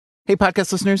Hey,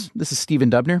 podcast listeners, this is Stephen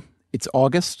Dubner. It's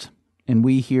August, and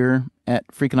we here at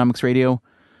Freakonomics Radio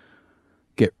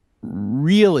get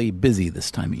really busy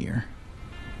this time of year.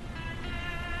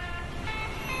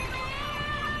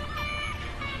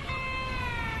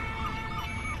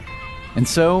 And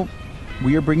so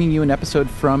we are bringing you an episode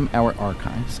from our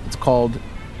archives. It's called,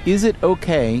 Is It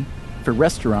Okay for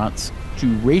Restaurants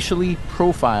to Racially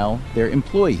Profile Their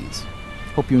Employees?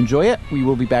 Hope you enjoy it. We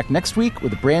will be back next week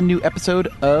with a brand new episode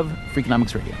of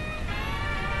Freakonomics Radio.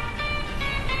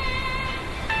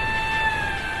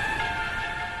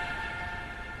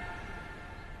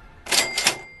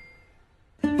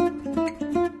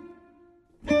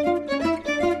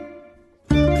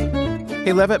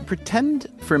 Hey, Levitt, pretend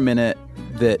for a minute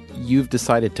that you've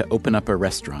decided to open up a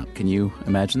restaurant. Can you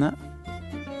imagine that?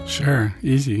 Sure.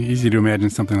 Easy to imagine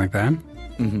something like that.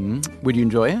 Mm-hmm. Would you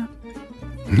enjoy it?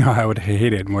 No, I would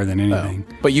hate it more than anything.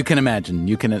 Oh, but you can imagine.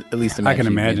 You can at least imagine. I can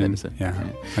imagine, yeah.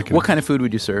 What kind of food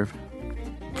would you serve?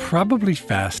 Probably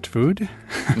fast food,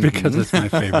 because it's my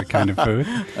favorite kind of food.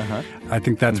 Uh-huh. I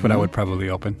think that's what I would probably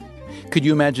open. Could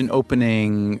you imagine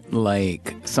opening,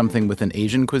 like, something with an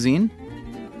Asian cuisine?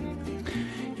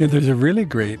 Yeah, there's a really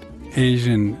great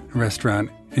Asian restaurant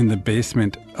in the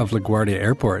basement of LaGuardia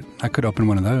Airport. I could open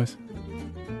one of those.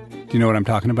 Do you know what I'm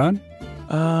talking about?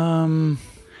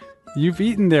 You've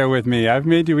eaten there with me. I've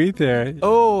made you eat there.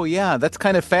 Oh, yeah. That's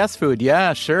kind of fast food.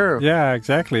 Yeah, sure. Yeah,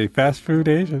 exactly. Fast food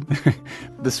Asian.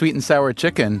 The sweet and sour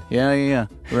chicken. Yeah.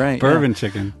 Right. Bourbon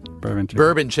chicken.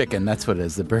 Bourbon chicken. That's what it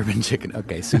is. The bourbon chicken.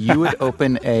 Okay, so you would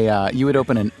open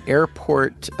an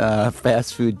airport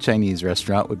fast food Chinese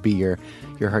restaurant would be your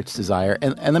heart's desire.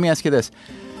 And let me ask you this.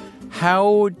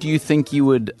 How do you think you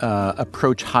would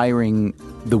approach hiring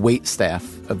the wait staff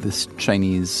of this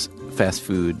Chinese fast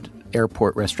food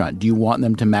airport restaurant? Do you want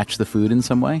them to match the food in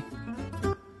some way?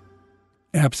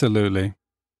 Absolutely.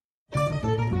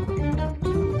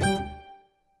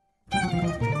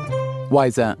 Why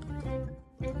is that?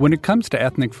 When it comes to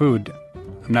ethnic food,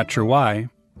 I'm not sure why,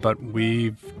 but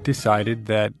we've decided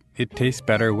that it tastes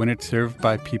better when it's served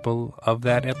by people of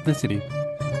that ethnicity.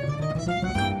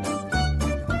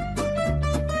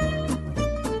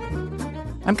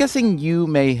 I'm guessing you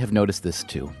may have noticed this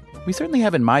too. We certainly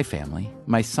have in my family.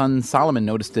 My son Solomon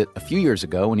noticed it a few years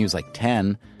ago when he was like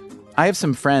 10. I have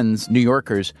some friends, New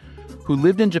Yorkers, who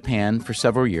lived in Japan for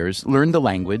several years, learned the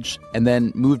language, and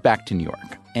then moved back to New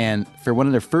York. And for one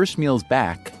of their first meals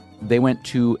back, they went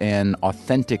to an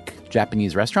authentic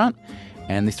Japanese restaurant,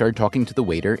 and they started talking to the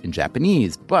waiter in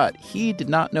Japanese. But he did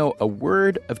not know a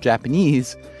word of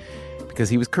Japanese because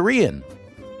he was Korean.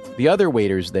 The other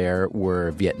waiters there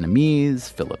were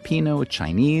Vietnamese, Filipino,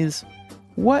 Chinese.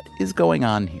 What is going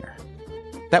on here?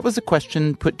 That was a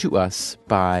question put to us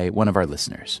by one of our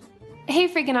listeners. Hey,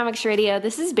 Freakonomics Radio.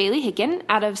 This is Bailey Hicken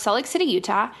out of Salt Lake City,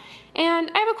 Utah.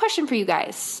 And I have a question for you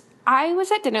guys. I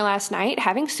was at dinner last night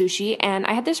having sushi, and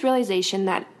I had this realization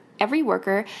that every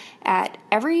worker at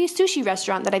every sushi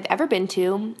restaurant that I've ever been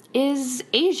to is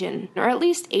Asian, or at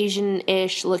least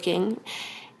Asian-ish looking.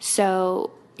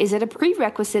 So is it a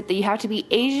prerequisite that you have to be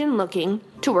Asian looking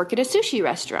to work at a sushi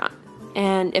restaurant?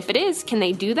 And if it is, can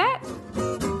they do that?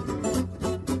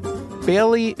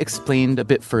 Bailey explained a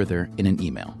bit further in an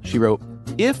email. She wrote,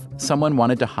 if someone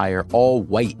wanted to hire all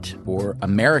white or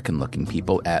American-looking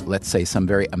people at, let's say, some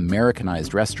very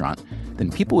Americanized restaurant,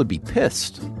 then people would be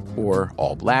pissed. Or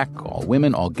all black, all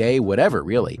women, all gay, whatever,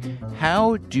 really.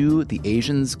 How do the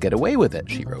Asians get away with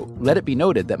it, she wrote. Let it be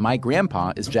noted that my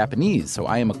grandpa is Japanese, so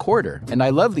I am a quarter, and I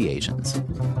love the Asians.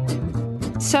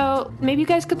 So maybe you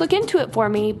guys could look into it for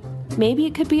me. Maybe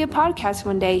it could be a podcast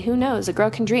one day. Who knows? A girl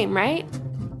can dream, right?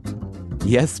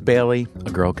 Yes, Bailey,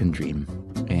 a girl can dream.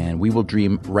 And we will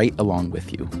dream right along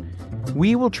with you.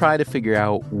 We will try to figure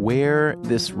out where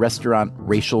this restaurant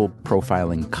racial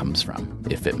profiling comes from,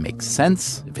 if it makes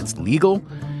sense, if it's legal.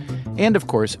 And of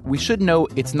course, we should know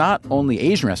it's not only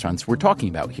Asian restaurants we're talking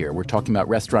about here. We're talking about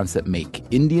restaurants that make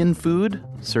Indian food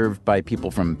served by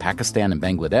people from Pakistan and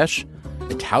Bangladesh,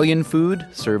 Italian food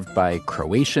served by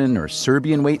Croatian or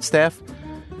Serbian waitstaff,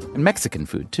 and Mexican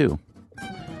food too.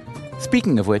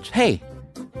 Speaking of which, hey,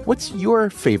 what's your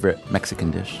favorite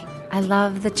Mexican dish? I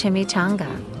love the chimichanga.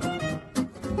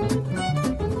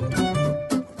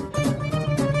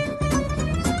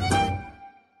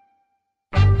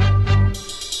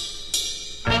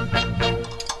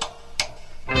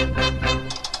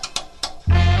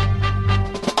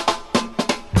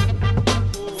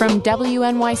 From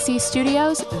WNYC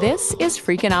Studios, this is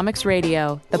Freakonomics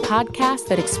Radio, the podcast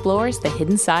that explores the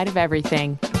hidden side of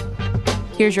everything.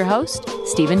 Here's your host,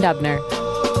 Stephen Dubner.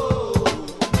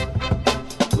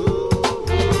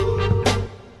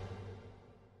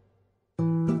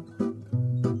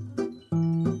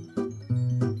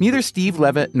 Neither Steve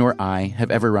Levitt nor I have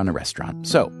ever run a restaurant.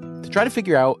 So, to try to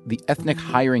figure out the ethnic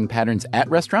hiring patterns at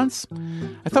restaurants,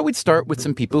 I thought we'd start with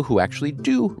some people who actually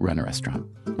do run a restaurant.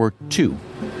 Or two.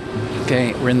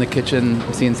 Okay, we're in the kitchen.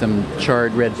 I'm seeing some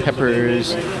charred red peppers.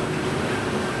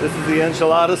 This is the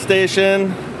enchilada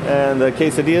station and the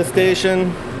quesadilla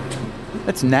station.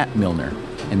 That's Nat Milner.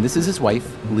 And this is his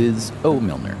wife, Liz O.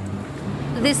 Milner.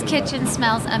 This kitchen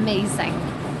smells amazing.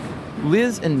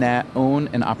 Liz and Nat own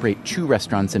and operate 2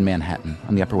 restaurants in Manhattan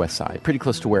on the Upper West Side, pretty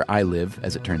close to where I live,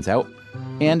 as it turns out.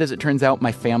 And as it turns out,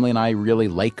 my family and I really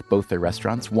like both their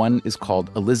restaurants. One is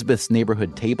called Elizabeth's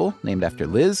Neighborhood Table, named after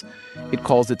Liz. It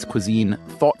calls its cuisine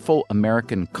thoughtful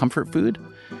American comfort food.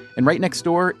 And right next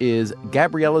door is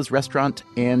Gabriella's Restaurant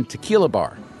and Tequila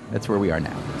Bar. That's where we are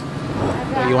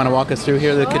now. You want to walk us through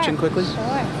here, the kitchen, quickly?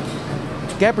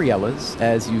 Sure. Gabriella's,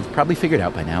 as you've probably figured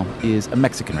out by now, is a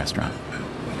Mexican restaurant.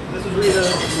 This is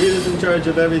Rita. Rita's in charge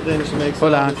of everything. She makes all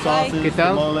the sausage,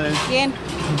 the mole. Bien.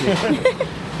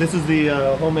 This is the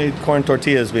homemade corn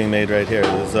tortillas being made right here.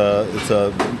 It's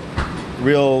a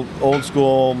real old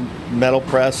school metal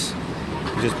press.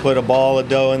 You just put a ball of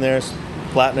dough in there,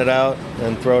 flatten it out,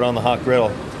 and throw it on the hot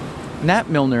griddle. Nat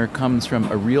Milner comes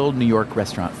from a real New York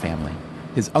restaurant family.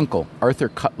 His uncle, Arthur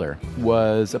Cutler,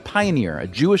 was a pioneer, a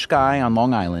Jewish guy on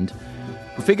Long Island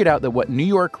who figured out that what New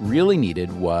York really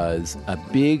needed was a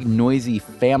big, noisy,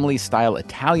 family-style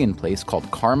Italian place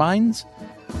called Carmine's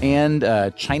and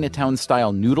a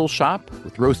Chinatown-style noodle shop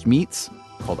with roast meats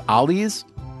called Ollie's,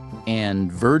 and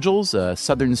Virgil's, a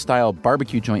Southern-style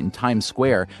barbecue joint in Times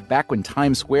Square, back when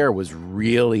Times Square was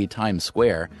really Times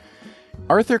Square.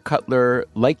 Arthur Cutler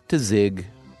liked to zig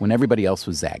when everybody else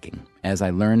was zagging, as I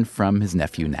learned from his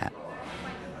nephew, Nat.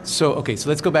 So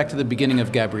let's go back to the beginning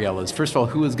of Gabriella's. First of all,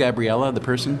 who is Gabriella, the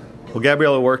person? Well,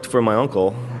 Gabriella worked for my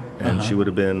uncle, and she would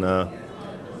have been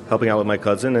helping out with my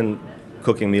cousin and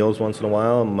cooking meals once in a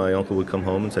while. And my uncle would come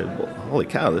home and say, well, holy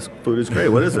cow, this food is great.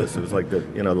 What is this? It was like the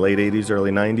late 80s, early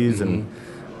 90s, and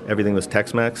everything was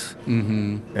Tex-Mex.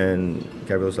 Mm-hmm. And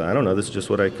Gabriella said, I don't know, this is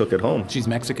just what I cook at home. She's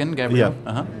Mexican, Gabriella?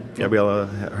 Yeah. Uh-huh. Gabriella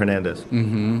Hernandez.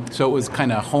 Mm-hmm. So it was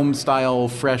kind of home-style,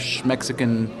 fresh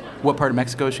Mexican. What part of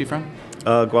Mexico is she from?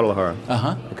 Guadalajara.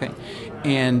 Uh-huh, okay.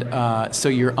 And so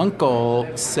your uncle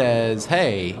says,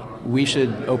 hey, we should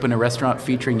open a restaurant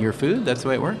featuring your food? That's the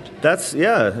way it worked?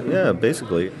 Yeah,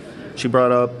 basically. She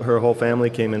brought up her whole family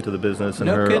came into the business, and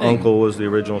her uncle was the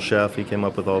original chef. He came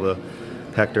up with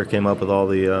Hector came up with all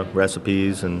the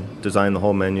recipes and designed the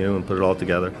whole menu and put it all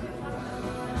together.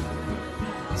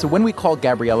 So when we call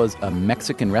Gabriella's a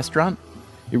Mexican restaurant,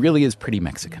 it really is pretty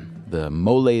Mexican. The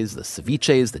moles, the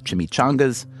ceviches, the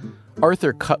chimichangas.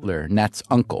 Arthur Cutler, Nat's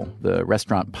uncle, the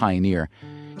restaurant pioneer,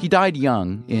 he died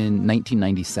young in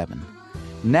 1997.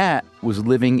 Nat was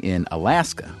living in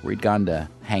Alaska, where he'd gone to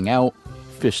hang out,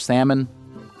 fish salmon,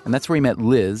 and that's where he met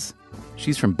Liz.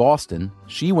 She's from Boston.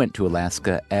 She went to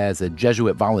Alaska as a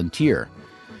Jesuit volunteer.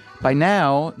 By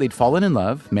now, they'd fallen in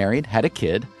love, married, had a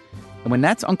kid, and when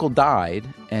Nat's uncle died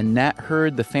and Nat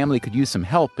heard the family could use some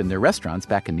help in their restaurants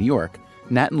back in New York,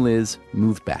 Nat and Liz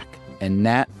moved back, and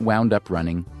Nat wound up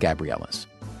running Gabriella's.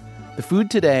 The food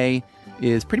today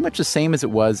is pretty much the same as it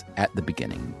was at the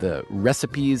beginning. The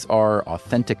recipes are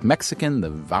authentic Mexican. The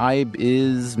vibe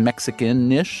is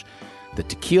Mexican-ish. The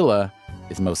tequila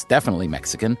is most definitely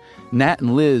Mexican. Nat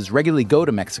and Liz regularly go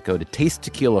to Mexico to taste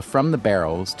tequila from the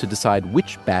barrels to decide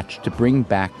which batch to bring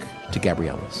back to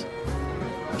Gabriella's.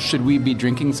 Should we be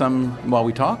drinking some while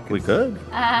we talk? We could.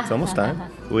 It's almost time.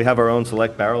 We have our own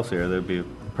select barrels here. They'd be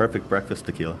perfect breakfast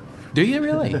tequila. Do you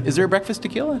really? Is there a breakfast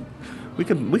tequila? We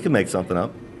could make something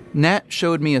up. Nat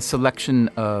showed me a selection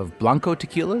of Blanco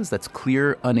tequilas, that's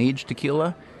clear, unaged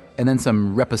tequila, and then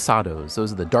some reposados.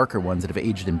 Those are the darker ones that have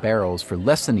aged in barrels for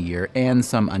less than a year, and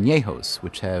some añejos,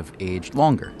 which have aged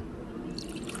longer.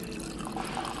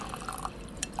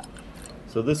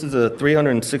 So this is a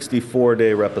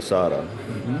 364-day reposado.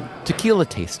 Mm-hmm. Tequila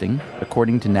tasting,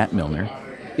 according to Nat Milner,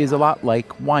 is a lot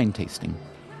like wine tasting.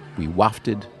 We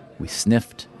wafted, we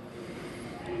sniffed.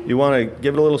 You want to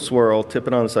give it a little swirl, tip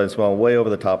it on the side, swirl way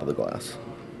over the top of the glass.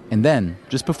 And then,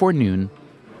 just before noon,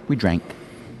 we drank.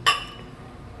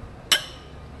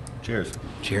 Cheers.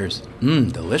 Cheers.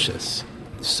 Delicious.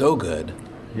 So good.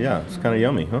 Yeah, it's kind of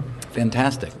yummy, huh?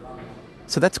 Fantastic.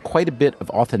 So that's quite a bit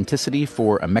of authenticity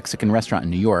for a Mexican restaurant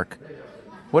in New York.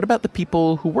 What about the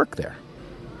people who work there?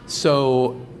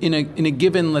 So in a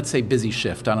given, let's say, busy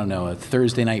shift, I don't know, a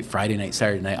Thursday night, Friday night,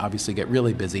 Saturday night, obviously get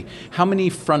really busy. How many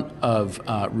front of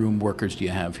room workers do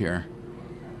you have here?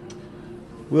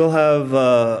 We'll have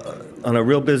On a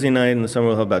real busy night in the summer,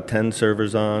 we'll have about 10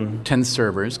 servers on. 10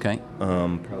 servers, okay.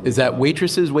 Probably. Is that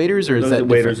waitresses, waiters, or is that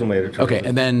waiters different? and waiters? Okay,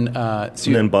 and then and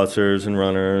then bussers and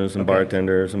runners and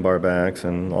bartenders and barbacks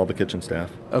and all the kitchen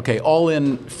staff. Okay, all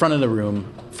in front of the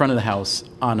room, front of the house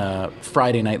on a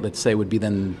Friday night, let's say, would be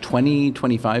then 20,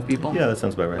 25 people? Yeah, that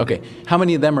sounds about right. Okay, how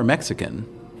many of them are Mexican?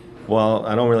 Well,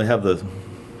 I don't really have the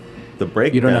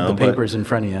breakdown. You don't have the papers in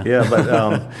front of you. Yeah,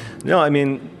 but no, I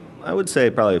mean, I would say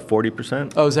probably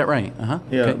 40%. Oh, is that right?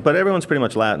 Yeah, Okay. but everyone's pretty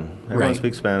much Latin. Everyone Right.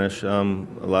 speaks Spanish. A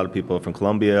lot of people are from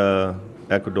Colombia,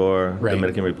 Ecuador, Right.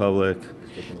 Dominican Republic.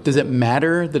 Does it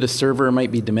matter that a server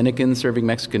might be Dominican serving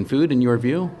Mexican food in your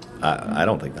view? I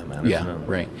don't think that matters. Yeah, no.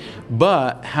 right.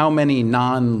 But how many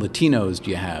non-Latinos do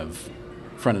you have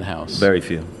front of the house? Very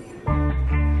few.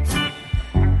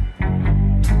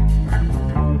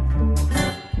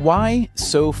 Why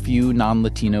so few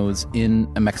non-Latinos in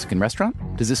a Mexican restaurant?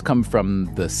 Does this come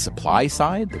from the supply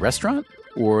side, the restaurant,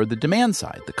 or the demand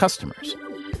side, the customers?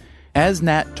 As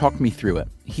Nat talked me through it,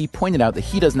 he pointed out that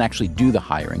he doesn't actually do the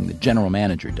hiring, the general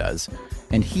manager does,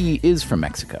 and he is from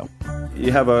Mexico.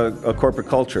 You have a corporate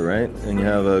culture, right? And you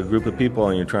have a group of people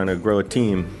and you're trying to grow a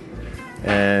team.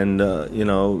 And,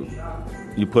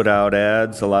 you put out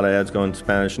ads. A lot of ads go in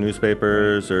Spanish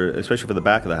newspapers, or especially for the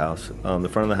back of the house. The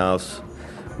front of the house,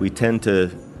 we tend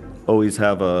to always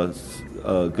have a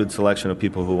good selection of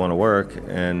people who want to work,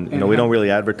 and we don't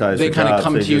really advertise. They kind of jobs.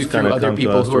 come They to you just through kinda other come to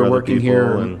people us who through are other working people,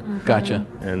 here. and Gotcha.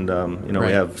 we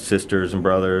Right. have sisters and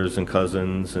brothers and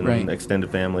cousins and Right. extended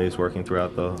families working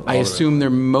throughout the. I assume they're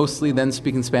mostly then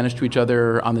speaking Spanish to each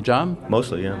other on the job?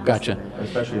 Mostly, yeah. Gotcha.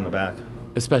 Especially in the back.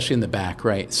 Especially in the back,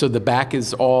 right. So the back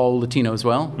is all Latino as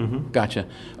well? Mm-hmm. Gotcha.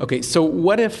 Okay, so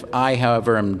what if I,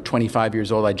 however, am 25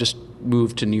 years old, I just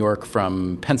moved to New York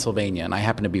from Pennsylvania, and I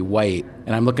happen to be white,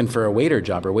 and I'm looking for a waiter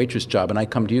job or waitress job, and I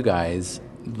come to you guys,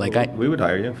 We would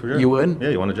hire you, for sure. You would? Yeah,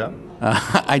 you want a job?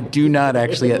 I do not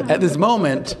actually. At this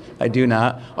moment, I do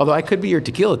not. Although I could be your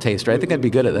tequila taster. I think I'd be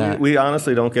good at that. We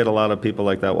honestly don't get a lot of people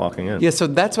like that walking in. Yeah, so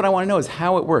that's what I want to know is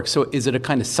how it works. So is it a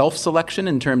kind of self-selection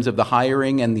in terms of the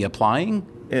hiring and the applying?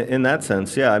 In that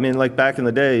sense, yeah. I mean, like back in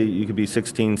the day, you could be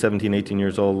 16, 17, 18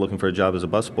 years old looking for a job as a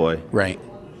busboy. Right.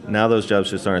 Now those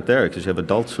jobs just aren't there because you have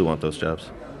adults who want those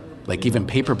jobs. Like even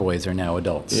paper boys are now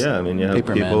adults. Yeah, I mean, you have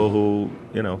Paper people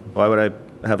men. who, why would I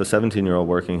have a 17-year-old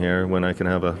working here when I can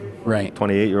have a Right.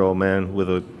 28-year-old man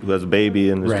who has a baby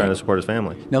and is Right. trying to support his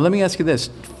family? Now let me ask you this.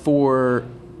 For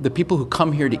the people who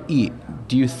come here to eat,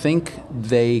 do you think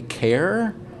they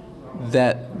care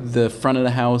that the front of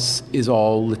the house is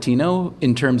all Latino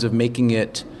in terms of making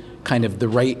it kind of the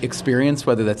right experience,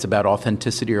 whether that's about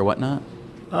authenticity or whatnot?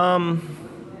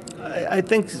 I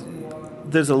think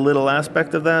there's a little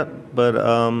aspect of that, but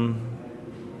I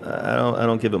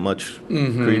don't give it much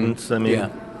credence. I mean,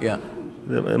 Yeah.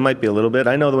 it might be a little bit.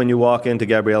 I know that when you walk into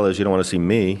Gabriella's, you don't want to see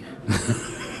me.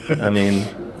 I mean,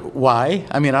 Why?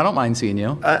 I mean, I don't mind seeing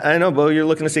you. I know, but you're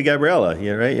looking to see Gabriella,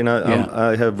 right? Yeah.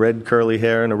 I have red curly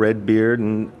hair and a red beard,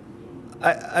 and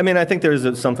I mean, I think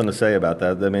there's something to say about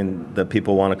that. I mean, that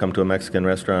people want to come to a Mexican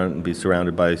restaurant and be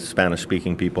surrounded by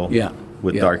Spanish-speaking people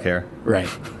with dark hair. Right,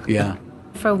 yeah.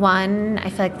 For one, I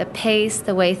feel like the pace,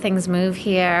 the way things move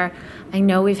here, I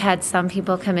know we've had some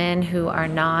people come in who are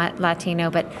not Latino,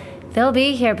 but they'll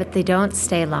be here, but they don't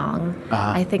stay long.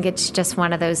 I think it's just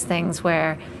one of those things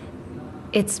where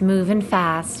it's moving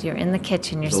fast. You're in the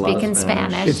kitchen. You're There's a lot of speaking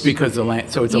Spanish. Spanish. It's because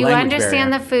so it's a you language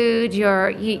understand barrier.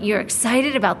 the food. You're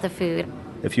excited about the food.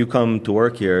 If you come to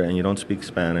work here and you don't speak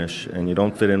Spanish and you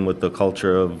don't fit in with the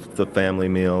culture of the family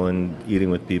meal and eating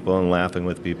with people and laughing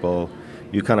with people,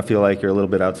 you kind of feel like you're a little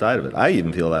bit outside of it. I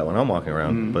even feel that when I'm walking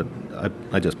around, but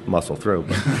I just muscle through.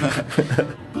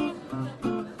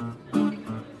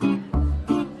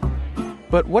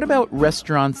 But what about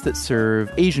restaurants that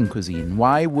serve Asian cuisine?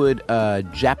 Why would a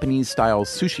Japanese-style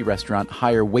sushi restaurant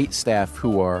hire wait staff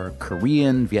who are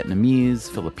Korean, Vietnamese,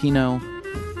 Filipino?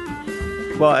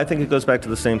 Well, I think it goes back to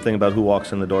the same thing about who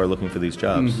walks in the door looking for these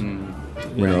jobs.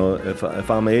 You know,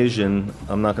 if I'm Asian,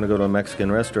 I'm not going to go to a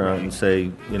Mexican restaurant and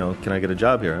say, can I get a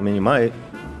job here? I mean, you might,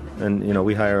 and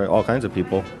we hire all kinds of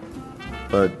people,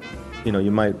 but you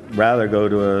might rather go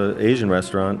to an Asian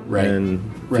restaurant and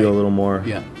feel a little more.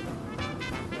 Yeah.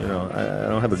 I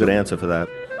don't have a good answer for that.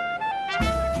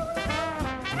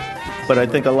 But I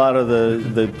think a lot of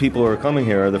the people who are coming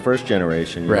here are the first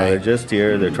generation. They're just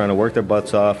here. They're trying to work their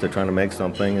butts off. They're trying to make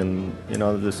something, and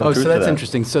there's some truth to that. So that's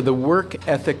interesting. So the work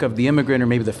ethic of the immigrant, or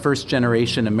maybe the first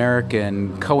generation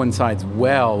American, coincides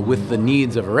well with the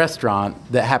needs of a restaurant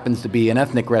that happens to be an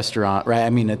ethnic restaurant, right? I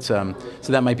mean, it's so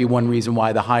that might be one reason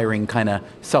why the hiring kind of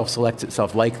self-selects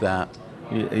itself like that.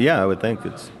 Yeah, I would think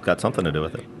it's got something to do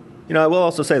with it. I will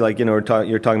also say, like, you're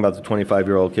talking about the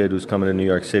 25-year-old kid who's coming to New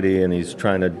York City and he's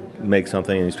trying to make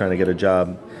something and he's trying to get a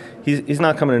job. He's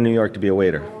not coming to New York to be a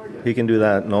waiter. He can do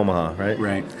that in Omaha, right?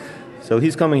 Right. So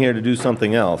he's coming here to do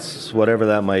something else, whatever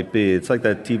that might be. It's like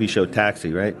that TV show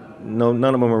Taxi, right? No,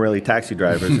 none of them were really taxi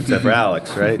drivers except for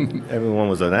Alex, right? Everyone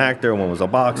was an actor, one was a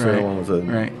boxer, Right. one was a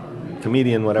Right.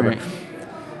 comedian, whatever. Right.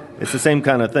 It's the same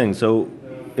kind of thing. So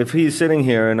if he's sitting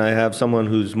here and I have someone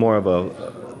who's more of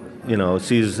a,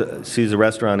 sees the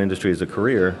restaurant industry as a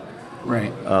career,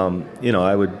 Right.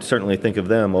 I would certainly think of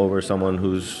them over someone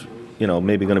who's,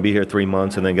 maybe going to be here 3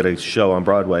 months and then get a show on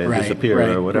Broadway and disappear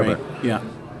or whatever. Right. Yeah.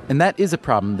 And that is a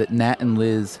problem that Nat and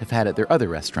Liz have had at their other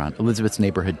restaurant, Elizabeth's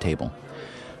Neighborhood Table.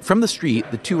 From the street,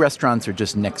 the two restaurants are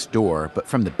just next door, but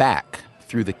from the back,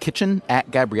 through the kitchen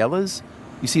at Gabriella's,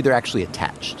 you see they're actually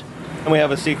attached. And we have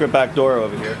a secret back door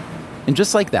over here. And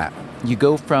just like that, you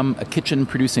go from a kitchen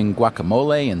producing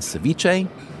guacamole and ceviche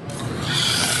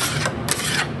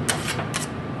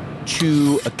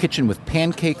to a kitchen with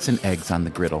pancakes and eggs on the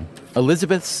griddle.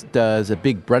 Elizabeth's does a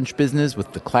big brunch business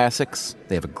with the classics.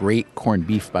 They have a great corned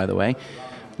beef, by the way.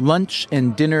 Lunch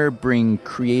and dinner bring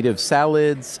creative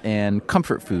salads and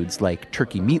comfort foods like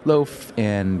turkey meatloaf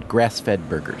and grass-fed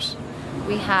burgers.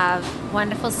 We have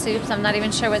wonderful soups. I'm not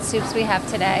even sure what soups we have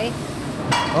today.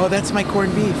 Oh, that's my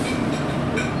corned beef.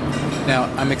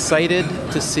 Now, I'm excited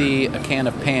to see a can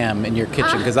of Pam in your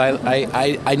kitchen because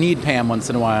I need Pam once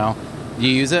in a while. Do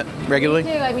you use it regularly?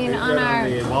 I do. I mean, on our...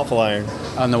 The waffle iron.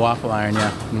 On the waffle iron, yeah.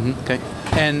 Mm-hmm. Okay.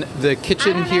 And the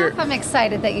kitchen I don't know here... if I'm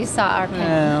excited that you saw our pan.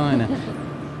 Well, I know.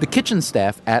 The kitchen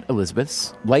staff at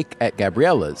Elizabeth's, like at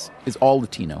Gabriella's, is all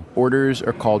Latino. Orders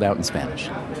are called out in Spanish.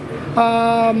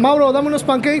 Mauro, dame unos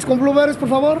pancakes con blueberries, por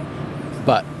favor.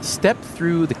 But step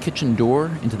through the kitchen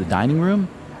door into the dining room,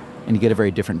 and you get a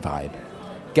very different vibe.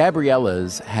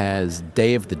 Gabriella's has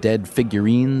Day of the Dead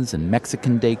figurines and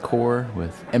Mexican decor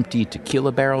with empty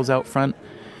tequila barrels out front.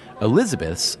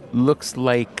 Elizabeth's looks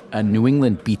like a New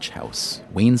England beach house.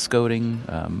 Wainscoting,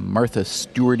 Martha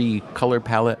Stewart-y color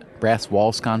palette, brass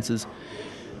wall sconces.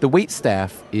 The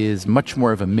waitstaff is much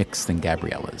more of a mix than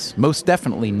Gabriella's. Most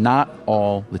definitely not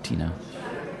all Latino.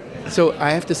 So I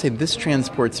have to say, this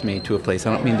transports me to a place.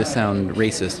 I don't mean to sound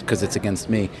racist because it's against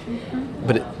me,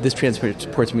 but this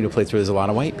transports me to a place where there's a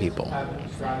lot of white people.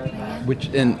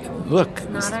 And look,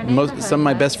 some of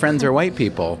my best friends are white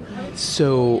people.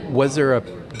 So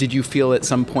did you feel at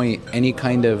some point any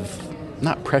kind of,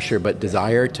 not pressure, but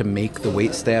desire to make the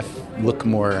waitstaff look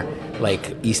more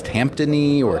like East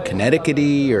Hampton-y or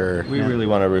Connecticut-y? Or We really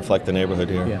want to reflect the neighborhood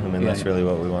here. Yeah. That's really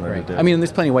what we wanted to do. I mean,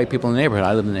 there's plenty of white people in the neighborhood.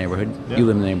 I live in the neighborhood. Yeah. You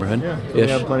live in the neighborhood. Yeah, we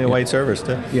have plenty of white servers,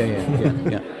 too.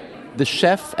 Yeah. The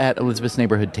chef at Elizabeth's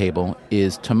Neighborhood Table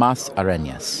is Tomas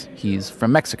Arenas. He's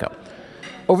from Mexico.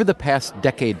 Over the past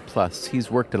decade plus, he's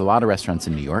worked at a lot of restaurants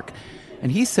in New York,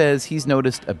 and he says he's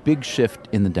noticed a big shift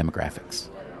in the demographics.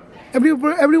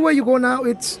 Everywhere you go now,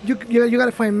 it's you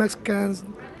gotta find Mexicans,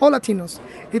 all Latinos.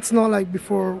 It's not like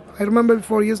before. I remember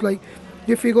before years, like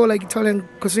if you go like Italian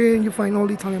cuisine, you find all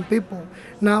Italian people.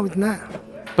 Now it's not.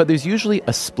 But there's usually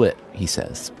a split, he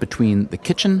says, between the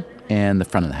kitchen and the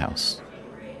front of the house.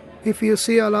 If you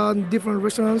see a lot of different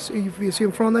restaurants, if you see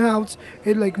in front of the house,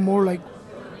 it's like more like,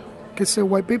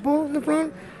 white people in the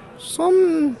front.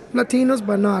 Some Latinos,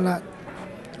 but not a lot.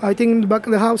 I think in the back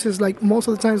of the house is like most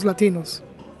of the times Latinos.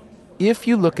 If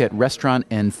you look at restaurant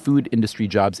and food industry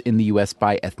jobs in the U.S.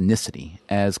 by ethnicity,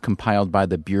 as compiled by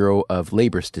the Bureau of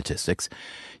Labor Statistics,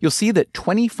 you'll see that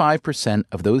 25%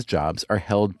 of those jobs are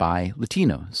held by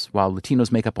Latinos, while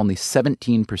Latinos make up only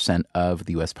 17% of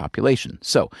the U.S. population.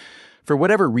 So, for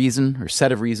whatever reason or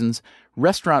set of reasons,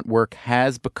 restaurant work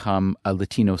has become a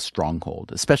Latino stronghold,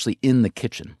 especially in the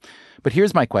kitchen. But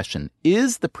here's my question.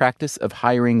 Is the practice of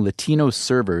hiring Latino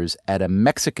servers at a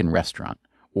Mexican restaurant,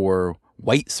 or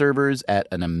white servers at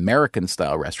an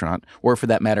American-style restaurant, or for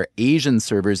that matter, Asian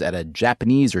servers at a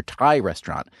Japanese or Thai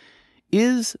restaurant,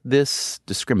 is this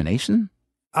discrimination?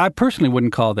 I personally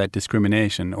wouldn't call that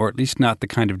discrimination, or at least not the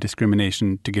kind of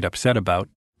discrimination to get upset about.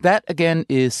 That, again,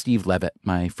 is Steve Levitt,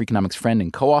 my Freakonomics friend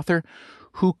and co-author,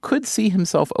 who could see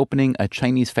himself opening a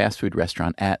Chinese fast food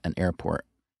restaurant at an airport.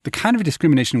 The kind of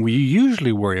discrimination we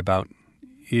usually worry about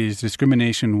is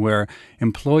discrimination where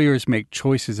employers make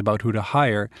choices about who to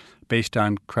hire based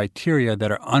on criteria that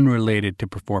are unrelated to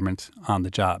performance on the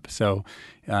job. So,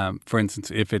 for instance,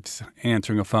 if it's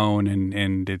answering a phone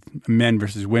and it's men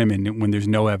versus women, when there's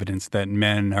no evidence that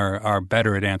men are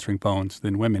better at answering phones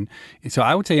than women. So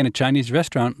I would say in a Chinese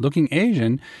restaurant, looking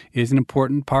Asian is an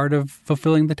important part of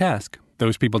fulfilling the task.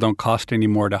 Those people don't cost any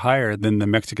more to hire than the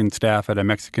Mexican staff at a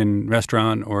Mexican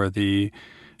restaurant or the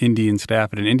Indian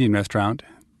staff at an Indian restaurant.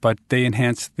 but they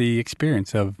enhance the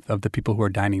experience of the people who are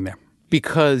dining there.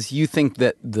 Because you think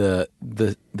that the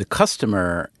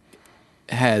customer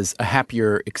has a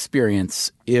happier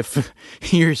experience if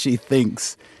he or she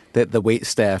thinks that the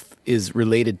waitstaff is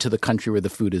related to the country where the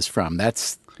food is from.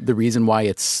 That's the reason why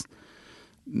it's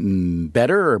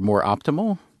better or more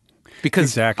optimal?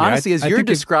 Because exactly. honestly, as you're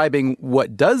describing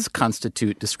what does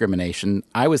constitute discrimination,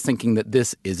 I was thinking that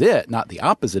this is it, not the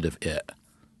opposite of it.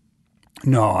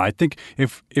 No, I think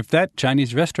if that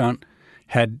Chinese restaurant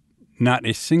had not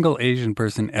a single Asian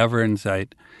person ever in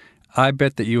sight, I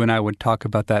bet that you and I would talk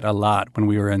about that a lot when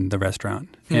we were in the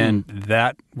restaurant. And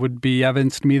that would be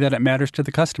evidence to me that it matters to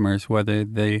the customers whether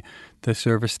the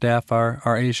service staff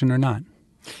are Asian or not.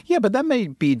 Yeah, but that may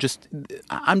be just –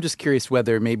 I'm just curious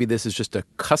whether maybe this is just a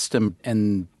custom,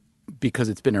 and because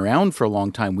it's been around for a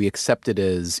long time, we accept it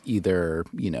as either,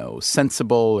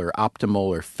 sensible or optimal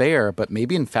or fair, but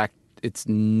maybe in fact it's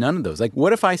none of those. Like,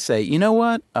 what if I say, you know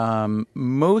what,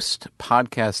 most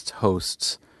podcast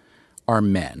hosts are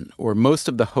men, or most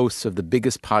of the hosts of the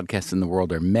biggest podcasts in the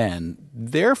world are men.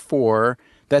 Therefore,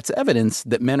 that's evidence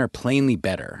that men are plainly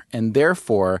better. And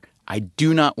therefore, I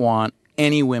do not want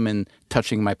any women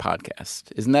touching my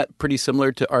podcast. Isn't that pretty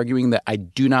similar to arguing that I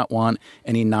do not want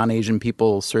any non-Asian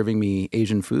people serving me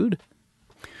Asian food?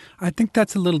 I think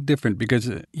that's a little different because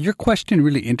your question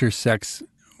really intersects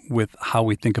with how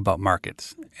we think about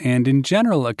markets. And in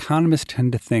general, economists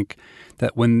tend to think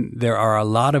that when there are a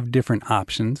lot of different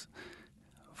options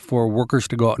for workers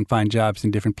to go out and find jobs in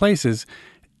different places,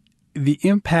 the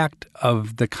impact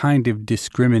of the kind of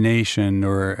discrimination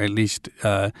or at least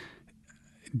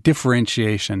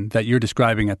differentiation that you're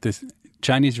describing at this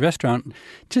Chinese restaurant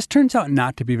just turns out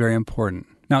not to be very important.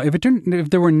 Now, if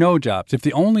there were no jobs, if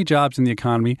the only jobs in the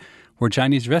economy were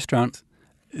Chinese restaurants,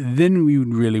 then we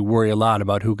would really worry a lot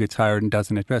about who gets hired and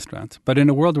doesn't at restaurants. But in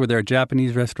a world where there are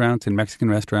Japanese restaurants and Mexican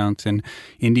restaurants and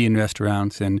Indian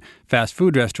restaurants and fast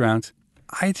food restaurants,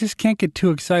 I just can't get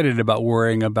too excited about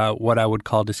worrying about what I would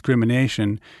call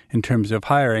discrimination in terms of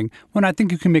hiring, when I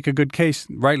think you can make a good case,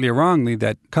 rightly or wrongly,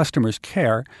 that customers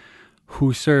care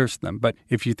who serves them. But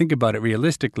if you think about it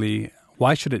realistically,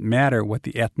 why should it matter what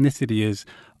the ethnicity is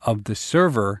of the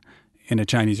server in a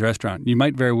Chinese restaurant? You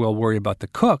might very well worry about the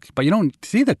cook, but you don't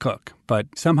see the cook. But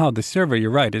somehow the server,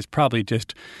 you're right, is probably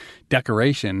just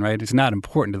decoration, right? It's not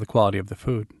important to the quality of the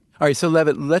food. All right, so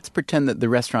Levitt, let's pretend that the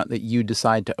restaurant that you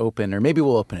decide to open, or maybe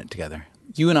we'll open it together.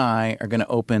 You and I are going to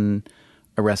open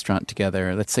a restaurant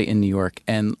together, let's say in New York,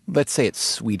 and let's say it's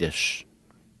Swedish,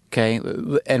 okay?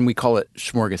 And we call it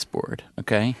Smorgasbord,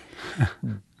 okay?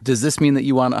 Does this mean that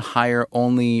you want to hire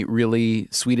only really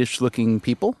Swedish-looking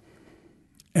people?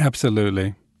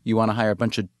 Absolutely. You want to hire a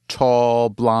bunch of tall,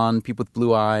 blonde people with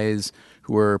blue eyes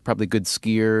who are probably good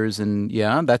skiers, and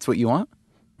yeah, that's what you want?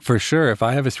 For sure. If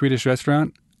I have a Swedish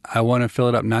restaurant, I want to fill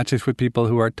it up not just with people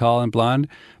who are tall and blonde,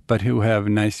 but who have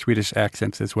nice Swedish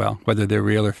accents as well, whether they're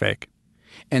real or fake.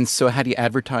 And so how do you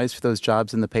advertise for those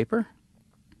jobs in the paper?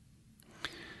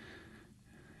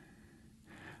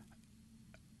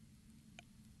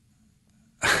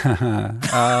 That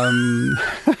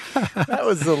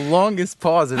was the longest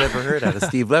pause I've ever heard out of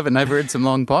Steve Levitt. I've heard some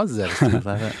long pauses out of Steve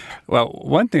Levitt. Well,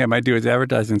 one thing I might do is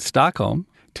advertise in Stockholm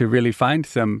to really find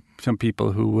some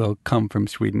people who will come from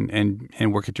Sweden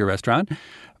and work at your restaurant.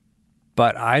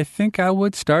 But I think I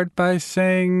would start by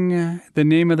saying the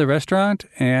name of the restaurant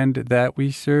and that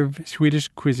we serve Swedish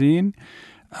cuisine.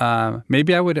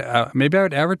 Maybe I would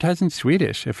advertise in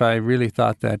Swedish if I really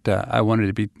thought that I wanted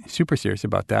to be super serious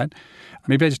about that.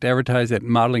 Maybe I just advertise at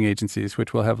modeling agencies,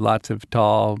 which will have lots of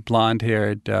tall,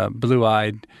 blonde-haired,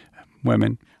 blue-eyed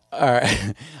women. All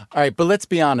right, but let's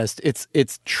be honest.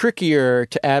 It's trickier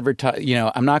to advertise.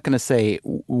 I'm not going to say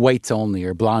whites only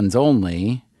or blondes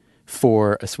only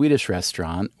for a Swedish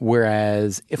restaurant.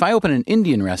 Whereas if I open an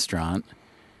Indian restaurant,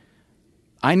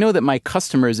 I know that my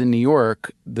customers in New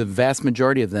York, the vast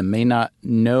majority of them may not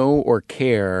know or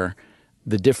care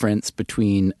the difference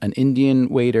between an Indian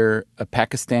waiter, a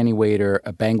Pakistani waiter,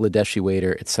 a Bangladeshi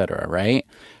waiter, etc., right?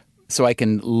 So I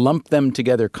can lump them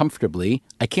together comfortably.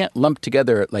 I can't lump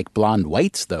together like blonde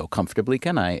whites, though, comfortably,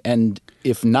 can I? And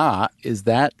if not, is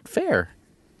that fair?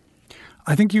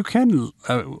 I think you can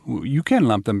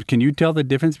lump them. Can you tell the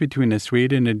difference between a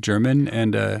Swede and a German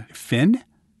and a Finn?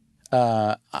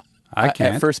 I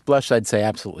can't. At first blush, I'd say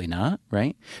absolutely not,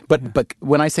 right? But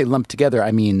when I say lump together,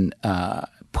 I mean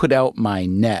put out my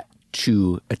net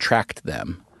to attract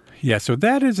them. Yeah, so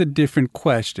that is a different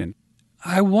question.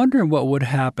 I wonder what would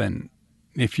happen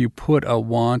if you put a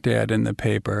want ad in the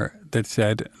paper that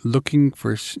said, looking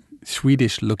for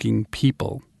Swedish-looking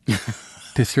people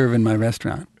to serve in my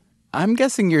restaurant. I'm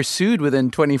guessing you're sued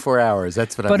within 24 hours.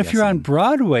 That's what I'm guessing. But if you're on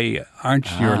Broadway,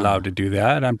 aren't you allowed to do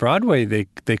that? On Broadway,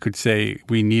 they could say,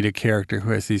 we need a character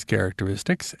who has these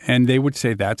characteristics. And they would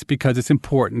say that's because it's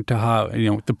important to how,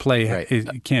 the play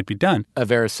it can't be done. A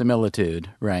verisimilitude,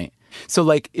 right. So,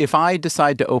 like, if I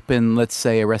decide to open, let's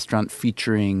say, a restaurant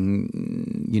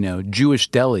featuring, Jewish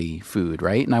deli food,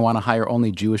 right? And I want to hire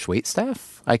only Jewish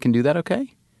waitstaff, I can do that,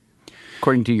 okay?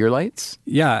 According to your lights?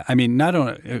 Yeah. I mean, not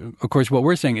only, of course, what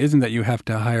we're saying isn't that you have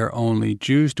to hire only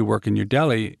Jews to work in your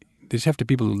deli. They just have to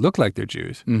be people who look like they're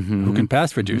Jews, who can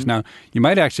pass for Jews. Now, you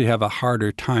might actually have a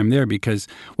harder time there because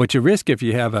what you risk if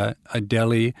you have a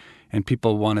deli and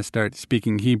people want to start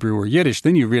speaking Hebrew or Yiddish,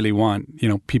 then you really want,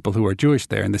 people who are Jewish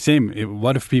there. And the same,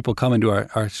 what if people come into our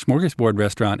smorgasbord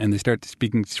restaurant and they start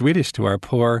speaking Swedish to our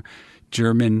poor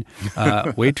German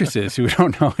waitresses who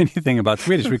don't know anything about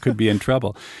Swedish? We could be in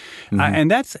trouble. And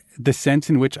that's the sense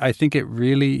in which I think it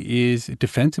really is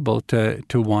defensible to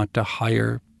want to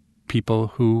hire people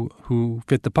who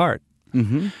fit the part.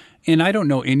 Mm-hmm. And I don't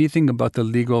know anything about the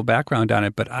legal background on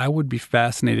it, but I would be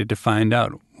fascinated to find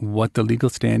out what the legal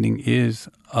standing is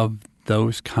of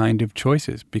those kind of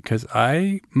choices, because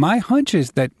my hunch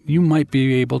is that you might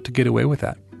be able to get away with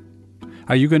that.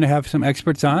 Are you going to have some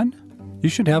experts on? You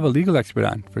should have a legal expert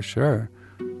on, for sure.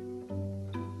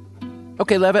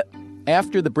 Okay, Levitt.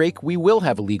 After the break, we will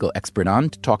have a legal expert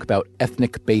on to talk about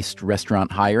ethnic-based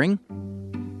restaurant hiring.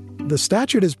 The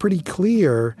statute is pretty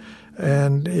clear,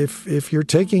 and if you're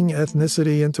taking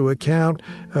ethnicity into account,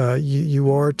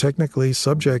 you are technically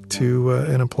subject to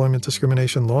an employment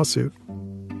discrimination lawsuit.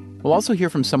 We'll also hear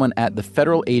from someone at the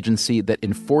federal agency that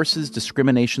enforces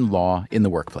discrimination law in the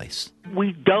workplace.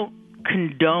 We don't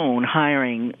condone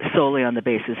hiring solely on the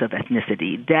basis of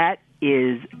ethnicity. That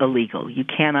is illegal. You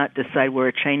cannot decide we're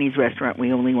a Chinese restaurant,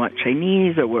 we only want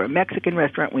Chinese, or we're a Mexican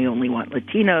restaurant, we only want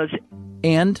Latinos.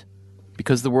 And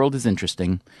because the world is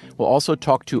interesting, we'll also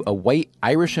talk to a white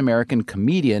Irish-American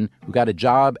comedian who got a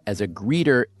job as a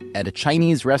greeter at a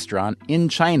Chinese restaurant in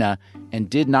China and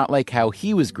did not like how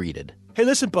he was greeted. Hey,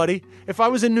 listen, buddy, if I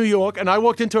was in New York and I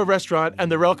walked into a restaurant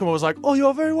and the welcomer was like, oh,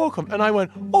 you're very welcome. And I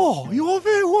went, oh, you're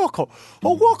very welcome.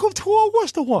 Oh, welcome to our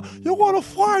restaurant. You want a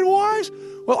fine wine?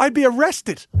 Well, I'd be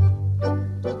arrested.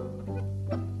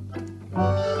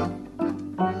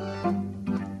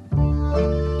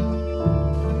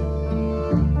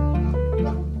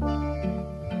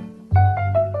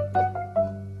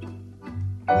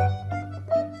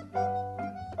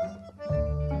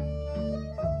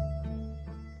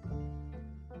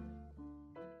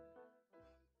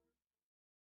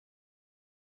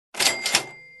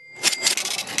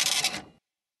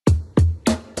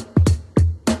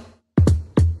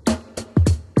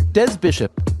 Des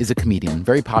Bishop is a comedian,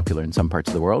 very popular in some parts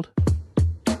of the world.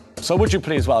 So would you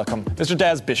please welcome Mr.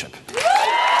 Des Bishop.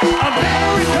 America!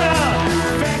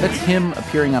 That's him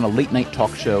appearing on a late-night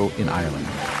talk show in Ireland.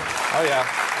 Oh, yeah.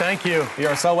 Thank you.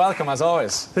 You're so welcome, as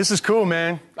always. This is cool,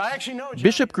 man. I actually know John.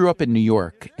 Bishop grew up in New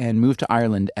York and moved to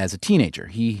Ireland as a teenager.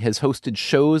 He has hosted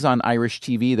shows on Irish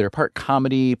TV that are part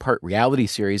comedy, part reality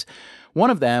series. One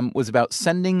of them was about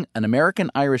sending an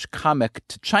American-Irish comic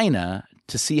to China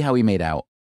to see how he made out.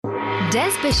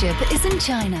 Des Bishop is in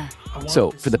China.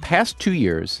 So, for the past 2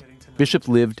 years, Bishop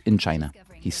lived in China.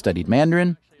 He studied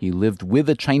Mandarin, he lived with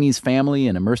a Chinese family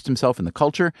and immersed himself in the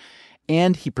culture,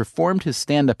 and he performed his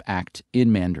stand-up act in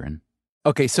Mandarin.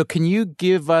 Okay, so can you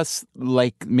give us,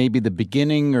 like, maybe the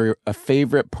beginning or a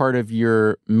favorite part of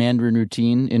your Mandarin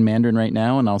routine in Mandarin right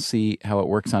now, and I'll see how it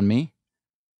works on me?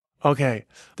 Okay,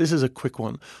 this is a quick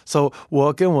one. So,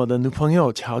 我跟我的女朋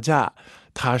友吵架。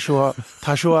他说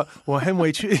我很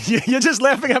委屈. You're just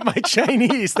laughing at my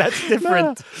Chinese. That's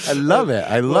different. I love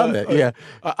it. Yeah.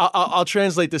 I'll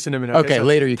translate this in a minute. Okay, so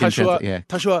later you can translate. Yeah.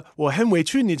 他说我很委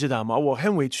屈，你知道吗？我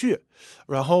很委屈。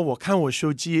然后我看我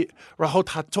手机，然后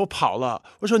他就跑了。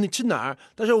我说你去哪儿？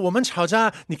他说我们吵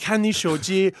架，你看你手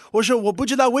機。我說我不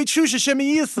知道委屈是什麼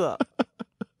意思。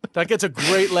That gets a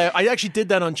great laugh. I actually did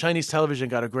that on Chinese television,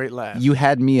 got a great laugh. You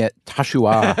had me at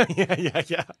Tashua.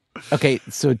 Yeah. Okay,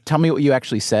 so tell me what you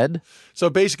actually said. So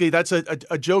basically, that's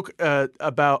a joke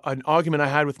about an argument I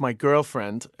had with my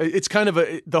girlfriend. It's kind of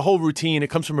the whole routine. It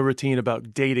comes from a routine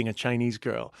about dating a Chinese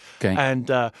girl. Okay. And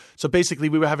so basically,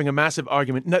 we were having a massive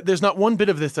argument. There's not one bit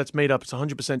of this that's made up. It's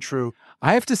 100% true.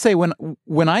 I have to say,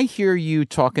 when I hear you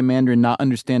talk in Mandarin, not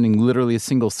understanding literally a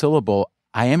single syllable,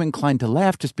 I am inclined to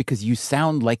laugh just because you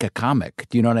sound like a comic.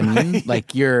 Do you know what I mean?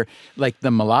 Like you're like the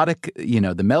melodic,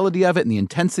 the melody of it and the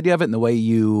intensity of it and the way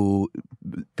you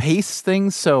pace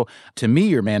things. So to me,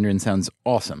 your Mandarin sounds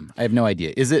awesome. I have no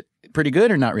idea. Is it pretty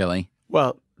good or not really?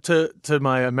 Well, to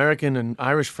my American and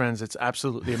Irish friends, it's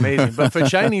absolutely amazing. But for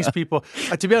Chinese people,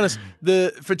 to be honest,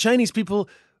 for Chinese people,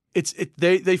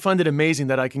 they find it amazing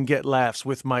that I can get laughs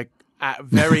with my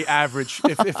very average,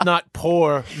 if not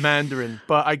poor, Mandarin.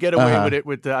 But I get away with it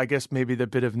with, I guess, maybe the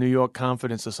bit of New York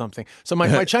confidence or something. So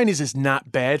my Chinese is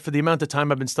not bad. For the amount of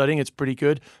time I've been studying, it's pretty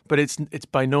good. But it's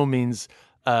by no means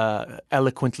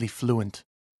eloquently fluent.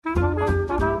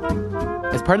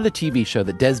 As part of the TV show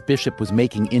that Des Bishop was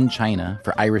making in China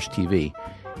for Irish TV,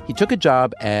 he took a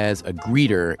job as a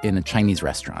greeter in a Chinese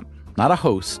restaurant. Not a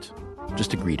host,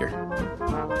 just a greeter.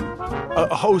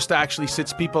 A host actually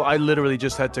sits people. I literally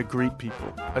just had to greet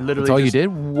people. That's all you did?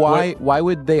 Why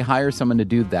would they hire someone to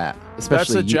do that?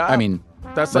 Especially, that's a job.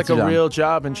 That's like a real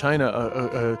job in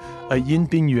China. A yin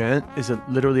bin yuan is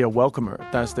literally a welcomer.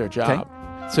 That's their job. Okay.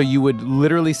 So you would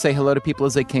literally say hello to people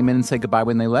as they came in and say goodbye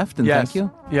when they left and thank you?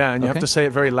 Yeah, and you have to say it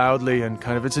very loudly and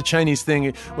kind of, it's a Chinese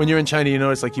thing. When you're in China, you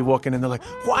know, it's like you walk in and they're like,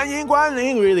 Huan Yin Guan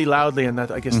Ling, really loudly. And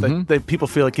that, I guess, people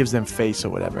feel it gives them face or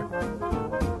whatever.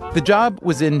 The job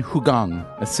was in Hugang,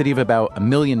 a city of about 1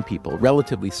 million people,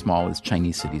 relatively small as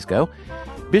Chinese cities go.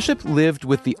 Bishop lived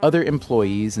with the other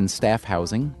employees in staff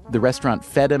housing. The restaurant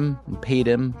fed him and paid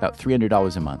him about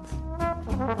 $300 a month.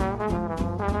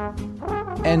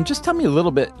 And just tell me a little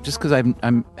bit, just because I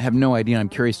have no idea, I'm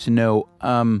curious to know,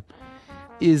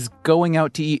 is going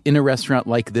out to eat in a restaurant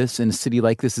like this, in a city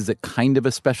like this, is it kind of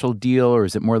a special deal, or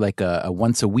is it more like a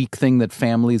once-a-week thing that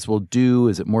families will do?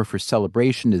 Is it more for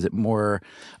celebration? Is it more,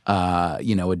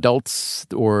 adults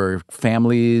or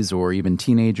families or even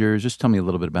teenagers? Just tell me a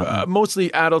little bit about that.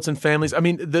 Mostly adults and families. I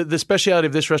mean, the speciality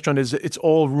of this restaurant is it's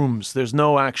all rooms. There's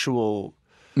no actual...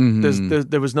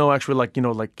 There was no actual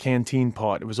like canteen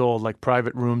part. It was all like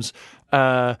private rooms.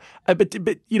 But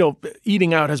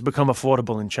eating out has become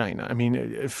affordable in China. I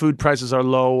mean, food prices are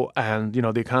low, and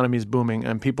the economy is booming,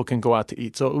 and people can go out to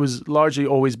eat. So it was largely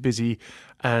always busy,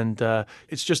 and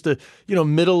it's just a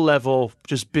middle level,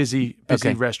 just busy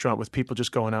restaurant with people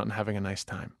just going out and having a nice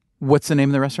time. What's the name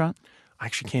of the restaurant? I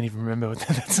actually can't even remember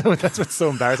that's what's so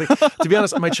embarrassing. To be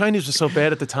honest, my Chinese was so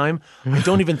bad at the time, I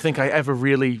don't even think I ever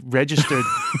really registered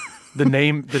the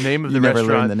name of the restaurant. You never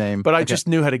learned the name. But I just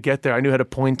knew how to get there. I knew how to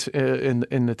point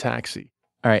in the taxi.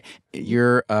 All right.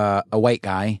 You're a white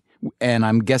guy, and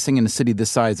I'm guessing in a city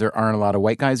this size there aren't a lot of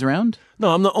white guys around?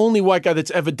 No, I'm the only white guy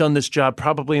that's ever done this job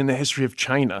probably in the history of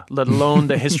China, let alone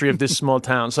the history of this small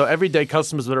town. So every day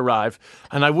customers would arrive,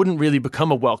 and I wouldn't really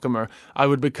become a welcomer. I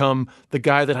would become the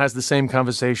guy that has the same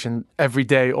conversation every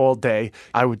day, all day.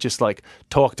 I would just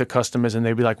talk to customers, and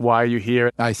they'd be like, why are you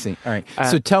here? I see. All right.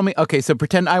 So tell me, so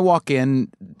pretend I walk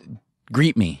in,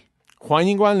 greet me. Huan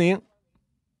Yin Guan Ling.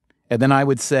 And then I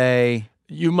would say...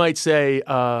 You might say,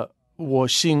 我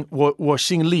姓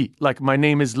Li, like my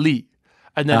name is Li.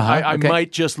 And then I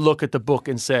might just look at the book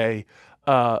and say,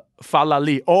 Fa La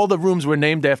Li. All the rooms were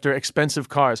named after expensive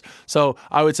cars. So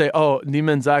I would say,你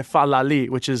们在Fa La Li,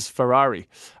 which is Ferrari.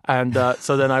 And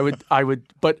so then I would,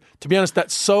 but to be honest, that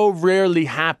so rarely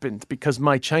happened because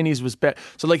my Chinese was bad.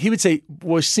 So he would say,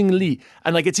 我姓Li.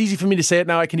 And it's easy for me to say it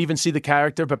now. I can even see the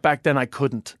character, but back then I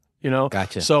couldn't.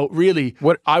 Gotcha. So really,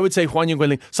 I would say Huan Yin Guan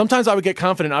Ling. Sometimes I would get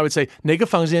confident. I would say 哪个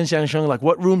房间先生, like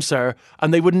what room, sir?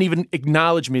 And they wouldn't even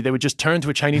acknowledge me. They would just turn to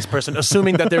a Chinese person,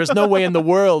 assuming that there is no way in the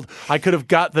world I could have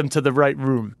got them to the right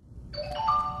room.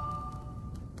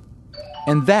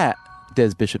 And that,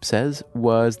 Des Bishop says,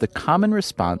 was the common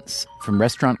response from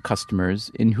restaurant customers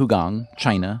in Hugang,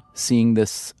 China, seeing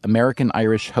this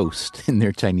American-Irish host in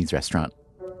their Chinese restaurant.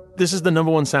 This is the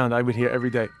number one sound I would hear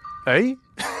every day. Eh?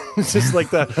 It's just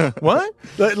like that. What?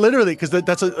 Literally, because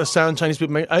that's a sound Chinese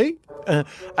people make. Eh?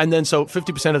 And then so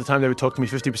 50% of the time they would talk to me,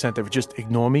 50% they would just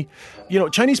ignore me.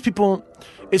 Chinese people,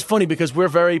 it's funny because we're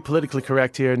very politically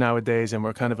correct here nowadays and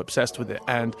we're kind of obsessed with it.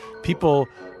 And people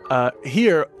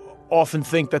here often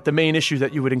think that the main issue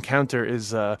that you would encounter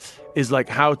is like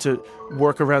how to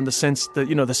work around the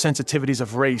sensitivities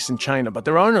of race in China. But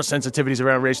there are no sensitivities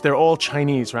around race. They're all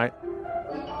Chinese, right?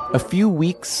 A few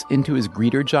weeks into his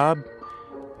greeter job,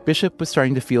 Bishop was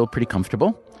starting to feel pretty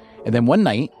comfortable. And then one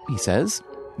night, he says,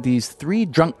 these 3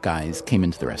 drunk guys came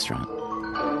into the restaurant.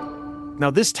 Now,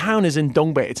 this town is in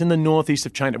Dongbei. It's in the northeast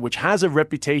of China, which has a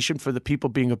reputation for the people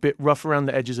being a bit rough around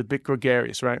the edges, a bit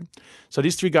gregarious, right? So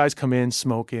these 3 guys come in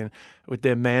smoking with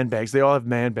their man bags. They all have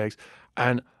man bags.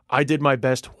 And I did my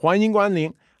best. Huan Yin Guan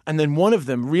Ling. And then one of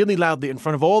them really loudly in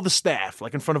front of all the staff,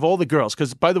 like in front of all the girls,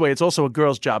 because, by the way, it's also a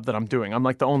girl's job that I'm doing. I'm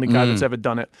like the only guy that's ever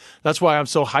done it. That's why I'm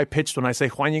so high-pitched when I say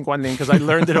Huan Yin Guan Ling, because I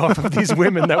learned it off of these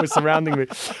women that were surrounding me.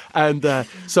 And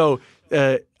so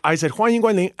I said Huan Yin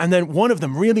Guan Ling, and then one of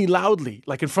them really loudly,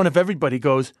 like in front of everybody,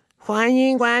 goes, 欢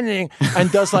迎光临,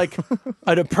 and does like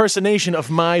an impersonation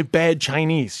of my bad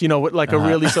Chinese, with like a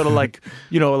really sort of like,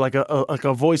 like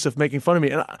a voice of making fun of me.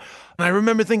 And I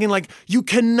remember thinking like, you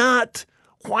cannot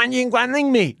欢迎光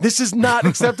临 me. This is not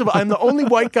acceptable. I'm the only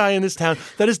white guy in this town.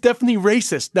 That is definitely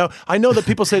racist. Now, I know that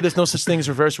people say there's no such thing as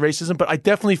reverse racism, but I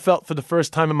definitely felt for the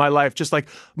first time in my life just like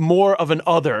more of an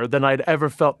other than I'd ever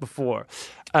felt before.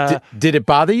 Did it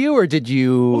bother you, or did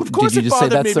you? Well, of course, did you it just say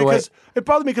bothered that's me the way? because it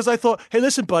bothered me because I thought, hey,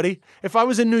 listen, buddy, if I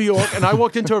was in New York and I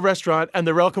walked into a restaurant and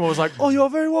the welcomer was like, oh,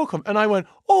 you're very welcome, and I went,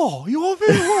 oh, you're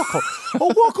very welcome.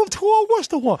 Oh, welcome to our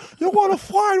Western one. You want a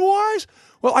fine wise?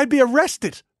 Well, I'd be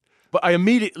arrested. But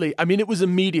it was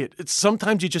immediate.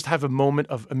 Sometimes you just have a moment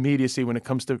of immediacy when it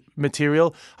comes to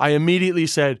material. I immediately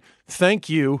said, thank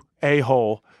you,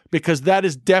 a-hole, because that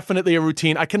is definitely a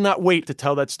routine. I cannot wait to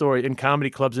tell that story in comedy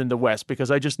clubs in the West because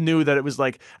I just knew that it was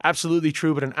like absolutely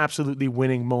true, but an absolutely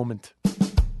winning moment.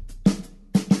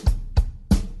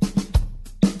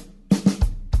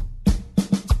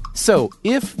 So,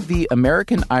 if the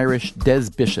American-Irish Des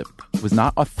Bishop was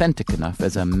not authentic enough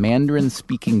as a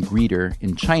Mandarin-speaking greeter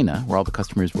in China, where all the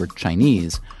customers were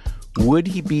Chinese, would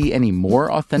he be any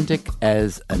more authentic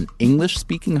as an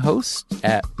English-speaking host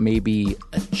at maybe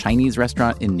a Chinese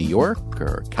restaurant in New York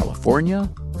or California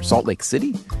or Salt Lake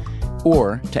City?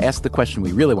 Or, to ask the question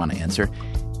we really want to answer,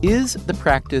 is the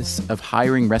practice of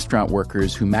hiring restaurant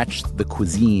workers who match the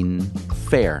cuisine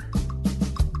fair?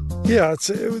 Yeah,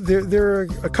 there are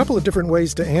a couple of different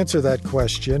ways to answer that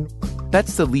question.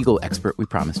 That's the legal expert we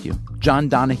promised you. John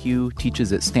Donahue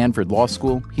teaches at Stanford Law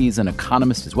School. He's an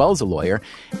economist as well as a lawyer,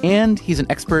 and he's an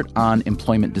expert on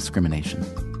employment discrimination.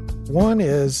 One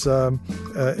is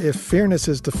if fairness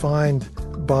is defined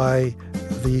by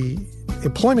the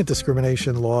employment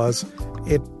discrimination laws,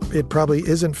 it probably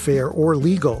isn't fair or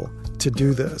legal to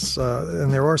do this.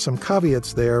 And there are some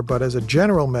caveats there, but as a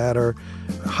general matter,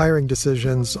 hiring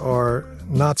decisions are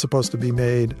not supposed to be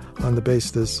made on the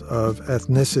basis of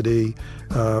ethnicity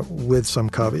with some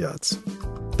caveats.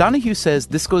 Donahue says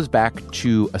this goes back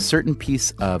to a certain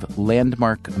piece of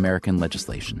landmark American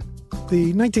legislation.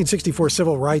 The 1964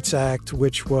 Civil Rights Act,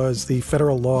 which was the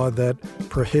federal law that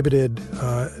prohibited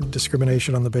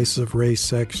discrimination on the basis of race,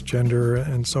 sex, gender,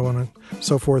 and so on and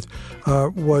so forth,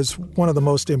 was one of the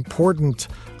most important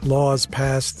laws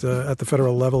passed at the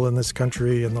federal level in this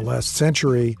country in the last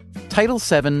century. Title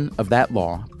VII of that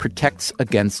law protects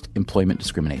against employment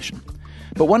discrimination.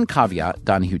 But one caveat,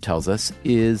 Donahue tells us,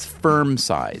 is firm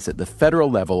size. At the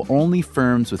federal level, only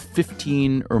firms with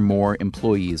 15 or more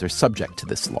employees are subject to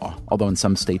this law, although in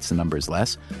some states the number is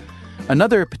less.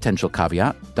 Another potential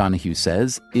caveat, Donahue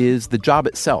says, is the job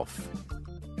itself.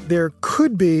 There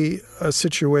could be a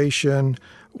situation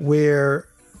where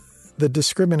the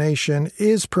discrimination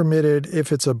is permitted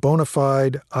if it's a bona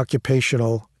fide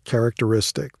occupational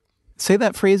characteristic. Say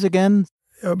that phrase again.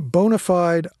 A bona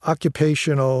fide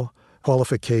occupational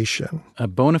qualification. A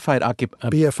bona fide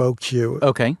BFOQ.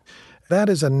 Okay. That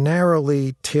is a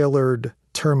narrowly tailored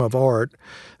term of art.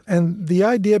 And the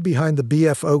idea behind the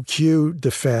BFOQ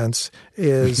defense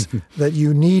is that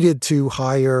you needed to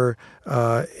hire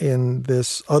in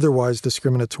this otherwise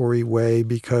discriminatory way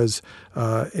because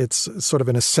it's sort of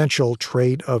an essential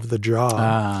trait of the job.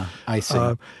 Ah, I see.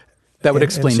 That would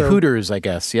explain Hooters, I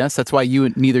guess, yes? That's why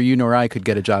neither you nor I could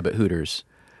get a job at Hooters.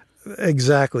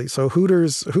 Exactly. So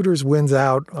Hooters wins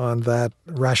out on that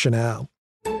rationale.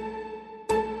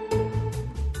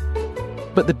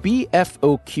 But the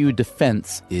BFOQ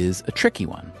defense is a tricky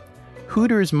one.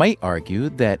 Hooters might argue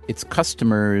that its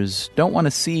customers don't want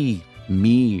to see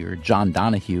me or John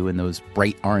Donahue in those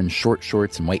bright orange short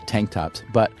shorts and white tank tops.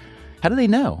 But how do they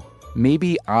know?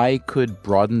 Maybe I could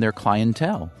broaden their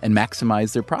clientele and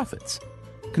maximize their profits.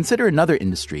 Consider another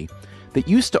industry that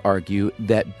used to argue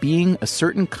that being a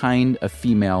certain kind of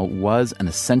female was an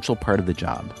essential part of the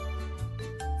job.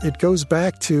 It goes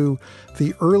back to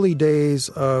the early days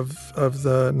of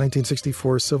the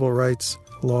 1964 Civil Rights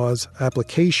Law's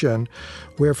application,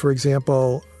 where, for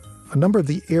example, a number of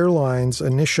the airlines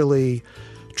initially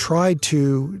tried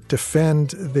to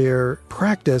defend their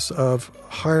practice of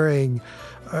hiring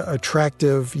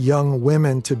attractive young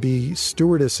women to be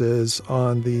stewardesses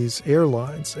on these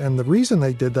airlines. And the reason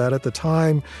they did that at the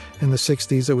time in the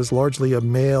 60s, it was largely a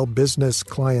male business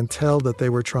clientele that they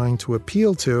were trying to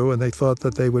appeal to, and they thought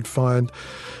that they would find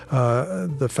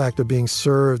the fact of being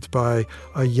served by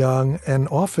a young and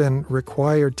often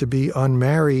required to be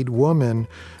unmarried woman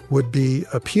would be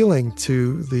appealing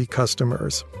to the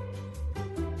customers.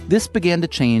 This began to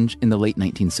change in the late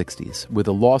 1960s with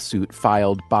a lawsuit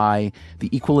filed by the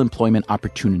Equal Employment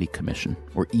Opportunity Commission,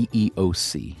 or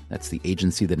EEOC. That's the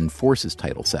agency that enforces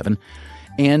Title VII,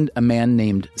 and a man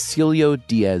named Celio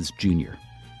Diaz Jr.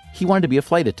 He wanted to be a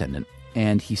flight attendant,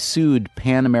 and he sued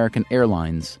Pan American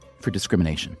Airlines for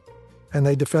discrimination. And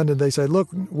they defended, they said, look,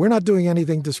 we're not doing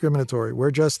anything discriminatory.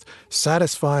 We're just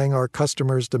satisfying our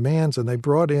customers' demands. And they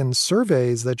brought in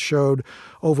surveys that showed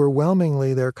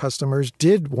overwhelmingly their customers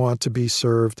did want to be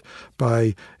served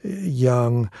by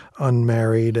young,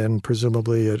 unmarried, and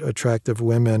presumably attractive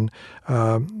women.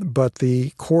 But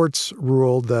the courts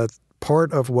ruled that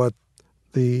part of what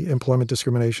the employment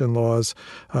discrimination laws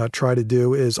try to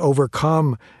do is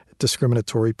overcome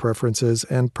discriminatory preferences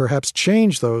and perhaps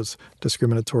change those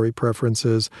discriminatory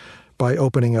preferences by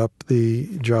opening up the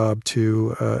job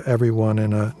to everyone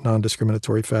in a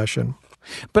non-discriminatory fashion.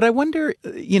 But I wonder,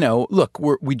 look,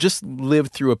 we just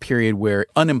lived through a period where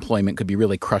unemployment could be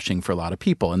really crushing for a lot of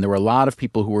people. And there were a lot of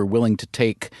people who were willing to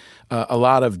take a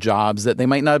lot of jobs that they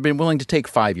might not have been willing to take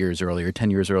 5 years earlier, 10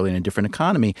 years earlier in a different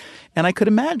economy. And I could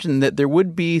imagine that there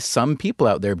would be some people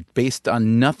out there based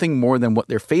on nothing more than what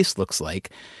their face looks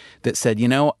like that said,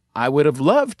 I would have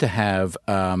loved to have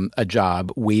a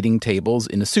job waiting tables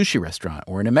in a sushi restaurant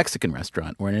or in a Mexican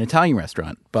restaurant or in an Italian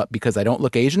restaurant. But because I don't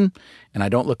look Asian and I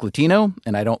don't look Latino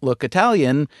and I don't look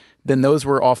Italian, then those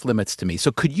were off limits to me.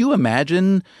 So could you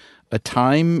imagine a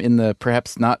time in the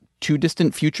perhaps not too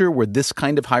distant future where this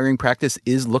kind of hiring practice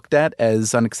is looked at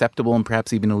as unacceptable and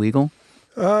perhaps even illegal?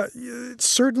 It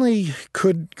certainly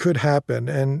could happen.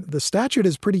 And the statute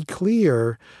is pretty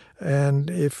clear. And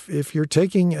if you're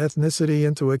taking ethnicity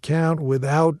into account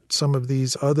without some of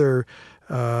these other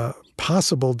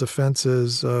possible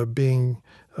defenses being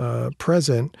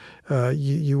present,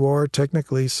 you are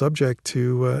technically subject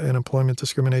to an employment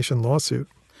discrimination lawsuit.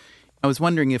 I was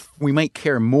wondering if we might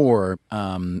care more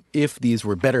if these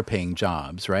were better paying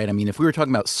jobs, right? I mean, if we were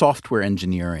talking about software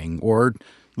engineering or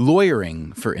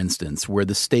lawyering, for instance, where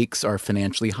the stakes are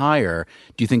financially higher,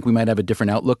 do you think we might have a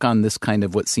different outlook on this kind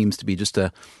of what seems to be just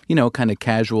a, kind of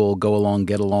casual, go along,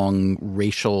 get along,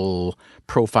 racial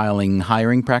profiling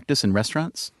hiring practice in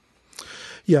restaurants?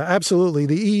 Yeah, absolutely.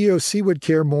 The EEOC would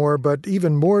care more, but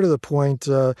even more to the point,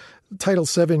 Title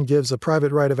VII gives a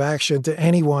private right of action to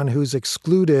anyone who's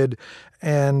excluded,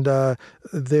 and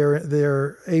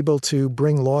they're able to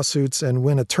bring lawsuits and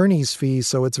win attorney's fees.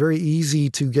 So it's very easy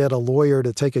to get a lawyer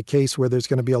to take a case where there's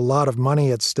going to be a lot of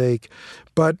money at stake.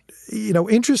 But,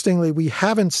 interestingly, we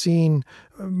haven't seen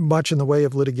much in the way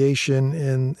of litigation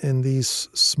in these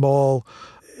small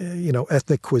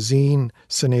ethnic cuisine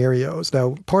scenarios.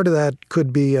 Now, part of that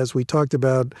could be, as we talked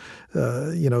about,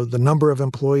 the number of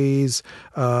employees.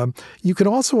 You can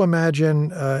also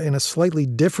imagine in a slightly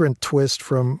different twist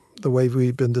from the way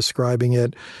we've been describing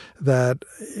it, that,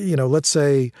 let's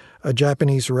say a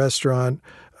Japanese restaurant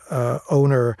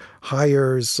owner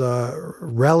hires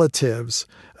relatives.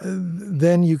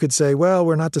 Then you could say, well,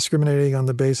 we're not discriminating on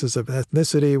the basis of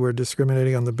ethnicity. We're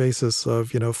discriminating on the basis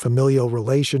of, familial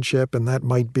relationship, and that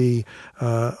might be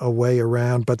a way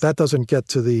around. But that doesn't get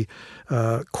to the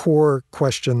core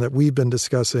question that we've been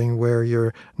discussing, where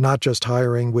you're not just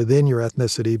hiring within your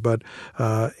ethnicity, but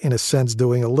in a sense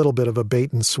doing a little bit of a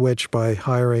bait and switch by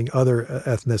hiring other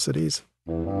ethnicities.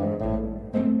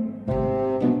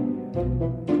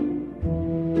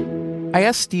 I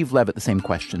asked Steve Levitt the same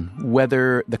question,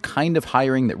 whether the kind of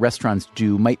hiring that restaurants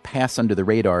do might pass under the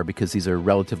radar because these are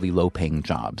relatively low-paying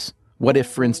jobs. What if,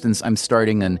 for instance, I'm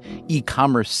starting an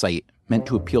e-commerce site meant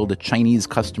to appeal to Chinese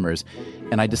customers,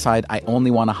 and I decide I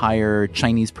only want to hire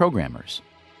Chinese programmers?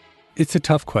 It's a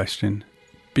tough question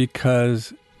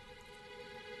because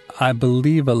I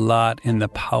believe a lot in the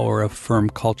power of firm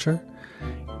culture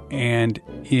and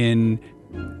in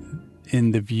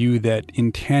the view that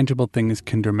intangible things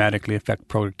can dramatically affect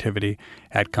productivity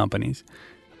at companies.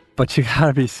 But you got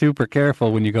to be super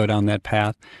careful when you go down that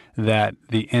path that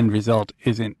the end result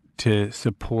isn't to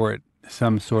support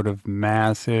some sort of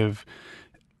massive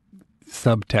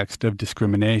subtext of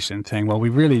discrimination, saying, well,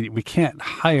 we can't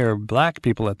hire black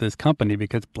people at this company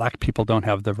because black people don't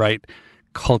have the right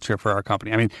culture for our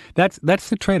company. I mean, that's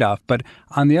the trade-off. But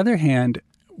on the other hand,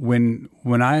 when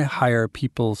I hire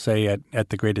people, say, at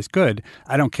The Greatest Good,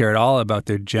 I don't care at all about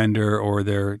their gender or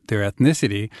their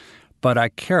ethnicity, but I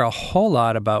care a whole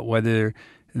lot about whether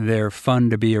they're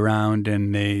fun to be around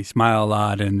and they smile a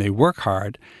lot and they work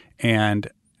hard. And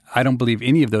I don't believe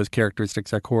any of those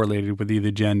characteristics are correlated with either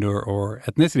gender or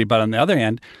ethnicity. But on the other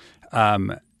hand, I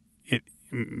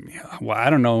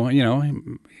don't know,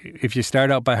 if you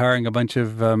start out by hiring a bunch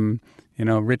of,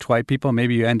 rich white people,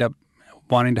 maybe you end up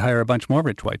wanting to hire a bunch more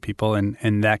rich white people,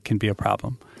 and that can be a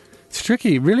problem. It's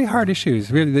tricky, really hard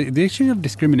issues. Really, the issue of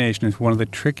discrimination is one of the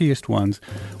trickiest ones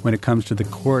when it comes to the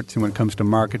courts and when it comes to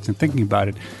markets and thinking about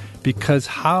it, because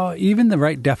how even the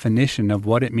right definition of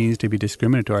what it means to be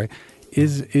discriminatory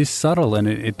is subtle, and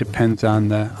it depends on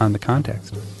the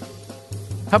context.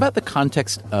 How about the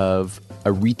context of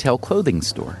a retail clothing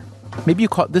store? Maybe you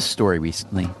caught this story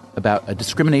recently about a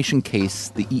discrimination case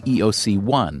the EEOC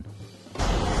won.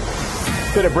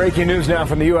 Bit of breaking news now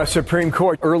from the U.S. Supreme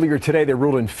Court. Earlier today, they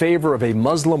ruled in favor of a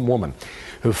Muslim woman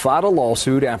who filed a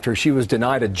lawsuit after she was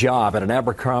denied a job at an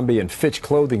Abercrombie & Fitch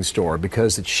clothing store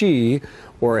because she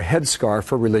wore a headscarf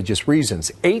for religious reasons.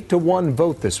 8-1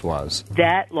 vote this was.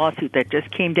 That lawsuit that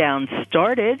just came down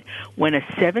started when a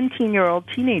 17-year-old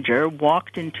teenager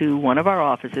walked into one of our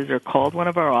offices or called one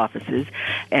of our offices,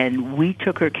 and we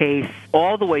took her case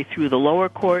all the way through the lower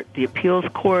court, the appeals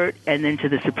court, and then to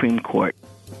the Supreme Court.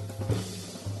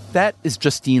 That is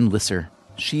Justine Lisser.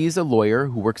 She's a lawyer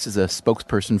who works as a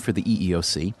spokesperson for the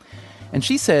EEOC, and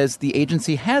she says the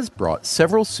agency has brought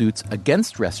several suits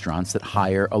against restaurants that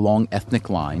hire along ethnic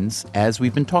lines, as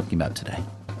we've been talking about today.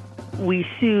 We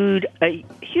sued a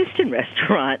Houston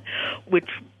restaurant, which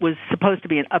was supposed to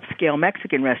be an upscale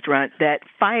Mexican restaurant, that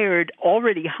fired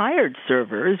already hired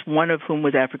servers, one of whom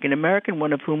was African American,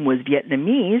 one of whom was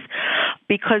Vietnamese,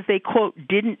 because they, quote,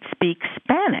 didn't speak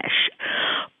Spanish.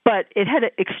 But it had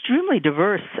an extremely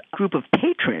diverse group of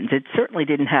patrons. It certainly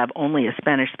didn't have only a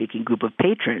Spanish-speaking group of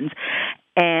patrons.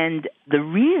 And the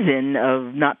reason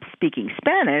of not speaking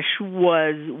Spanish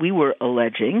was, we were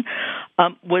alleging,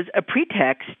 was a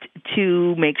pretext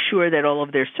to make sure that all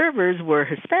of their servers were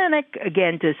Hispanic,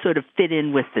 again, to sort of fit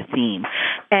in with the theme.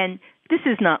 And this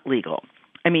is not legal.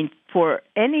 I mean, for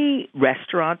any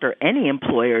restaurant or any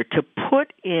employer to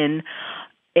put in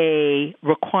a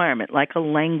requirement, like a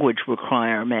language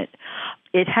requirement,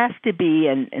 it has to be,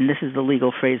 and this is the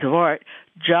legal phrase of art,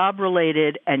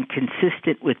 job-related and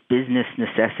consistent with business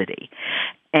necessity.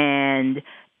 And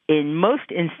in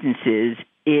most instances,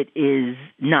 it is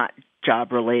not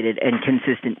job-related and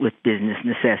consistent with business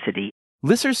necessity.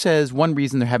 Lisser says one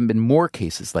reason there haven't been more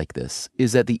cases like this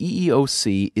is that the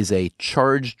EEOC is a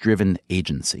charge-driven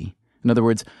agency. In other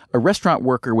words, a restaurant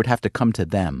worker would have to come to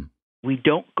them. We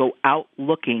don't go out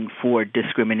looking for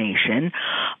discrimination.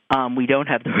 We don't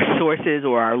have the resources,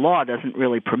 or our law doesn't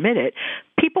really permit it.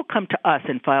 People come to us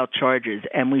and file charges,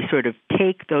 and we sort of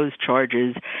take those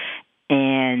charges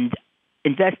and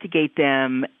investigate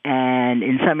them, and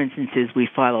in some instances we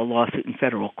file a lawsuit in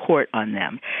federal court on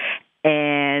them.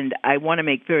 And I want to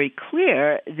make very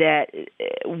clear that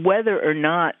whether or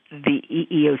not the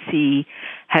EEOC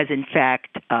has in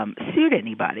fact sued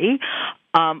anybody,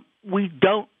 we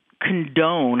don't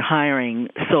condone hiring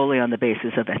solely on the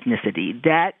basis of ethnicity.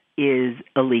 That is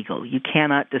illegal. You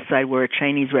cannot decide we're a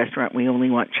Chinese restaurant, we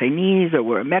only want Chinese, or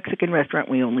we're a Mexican restaurant,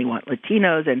 we only want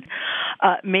Latinos. And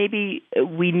maybe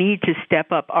we need to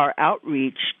step up our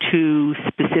outreach to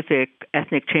specific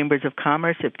ethnic chambers of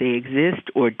commerce, if they exist,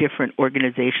 or different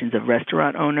organizations of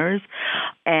restaurant owners,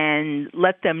 and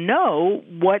let them know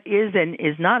what is and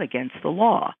is not against the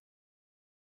law.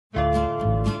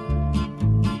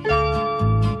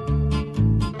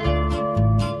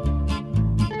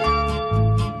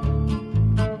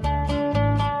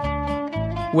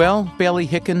 Well, Bailey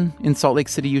Hicken in Salt Lake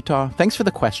City, Utah, thanks for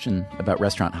the question about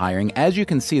restaurant hiring. As you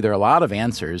can see, there are a lot of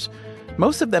answers,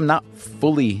 most of them not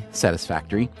fully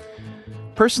satisfactory.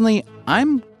 Personally,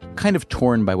 I'm kind of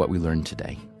torn by what we learned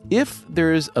today. If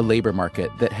there's a labor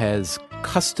market that has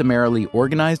customarily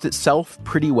organized itself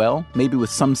pretty well, maybe with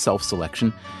some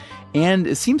self-selection, and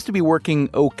it seems to be working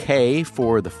okay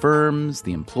for the firms,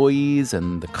 the employees,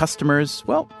 and the customers,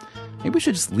 well, maybe we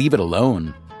should just leave it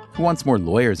alone. Who wants more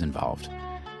lawyers involved?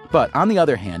 But on the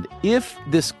other hand, if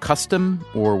this custom,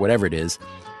 or whatever it is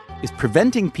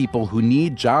preventing people who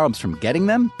need jobs from getting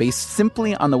them based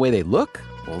simply on the way they look,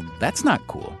 well, that's not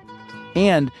cool.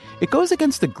 And it goes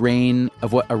against the grain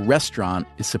of what a restaurant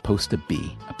is supposed to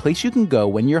be. A place you can go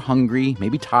when you're hungry,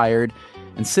 maybe tired,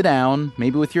 and sit down,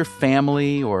 maybe with your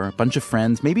family or a bunch of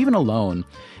friends, maybe even alone,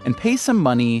 and pay some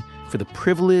money for the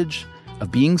privilege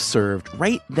of being served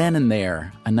right then and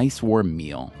there a nice warm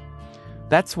meal.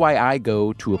 That's why I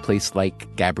go to a place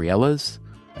like Gabriella's,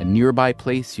 a nearby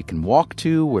place you can walk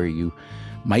to where you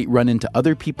might run into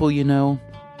other people you know.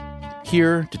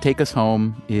 Here to take us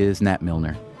home is Nat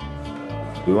Milner.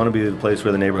 We want to be the place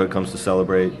where the neighborhood comes to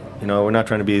celebrate. You know, we're not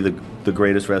trying to be the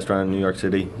greatest restaurant in New York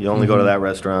City. You only go to that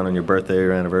restaurant on your birthday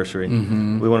or anniversary.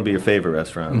 We want to be your favorite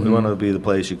restaurant. We want to be the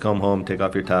place you come home, take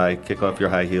off your tie, kick off your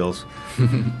high heels,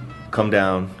 come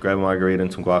down, grab a margarita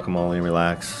and some guacamole and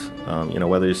relax.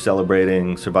 Whether you're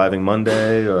celebrating Surviving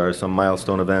Monday or some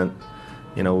milestone event,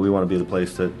 we want to be the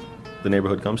place that the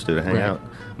neighborhood comes to hang out.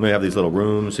 We have these little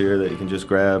rooms here that you can just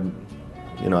grab.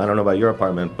 I don't know about your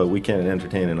apartment, but we can't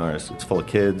entertain in ours. It's full of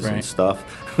kids and stuff.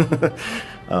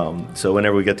 So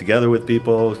whenever we get together with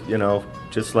people,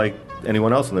 just like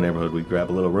anyone else in the neighborhood, we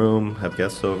grab a little room, have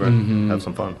guests over, and have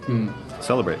some fun.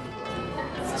 Celebrate.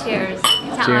 Cheers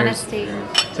to honesty.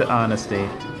 To honesty.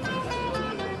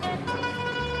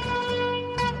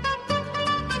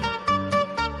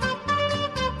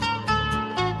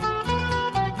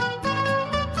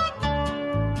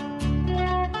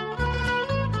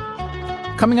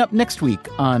 Coming up next week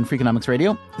on Freakonomics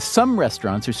Radio, some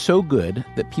restaurants are so good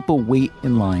that people wait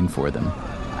in line for them.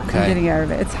 Okay. I'm getting out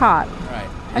of it. It's hot. Right.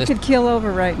 I could keel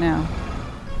over right now.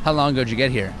 How long ago did you get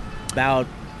here? About,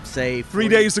 say, 3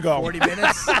 days ago. 40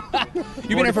 minutes.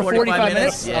 You've been here for 45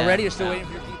 minutes already? You're still waiting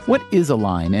for your pizza? What is a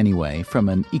line, anyway, from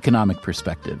an economic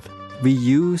perspective? We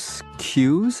use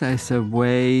queues as a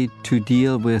way to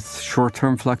deal with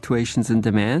short-term fluctuations in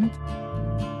demand.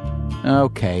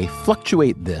 Okay,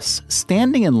 fluctuate this.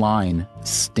 Standing in line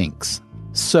stinks.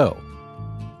 So,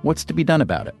 what's to be done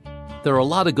about it? There are a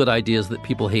lot of good ideas that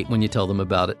people hate when you tell them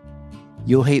about it.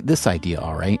 You'll hate this idea,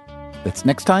 all right. That's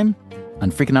next time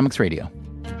on Freakonomics Radio.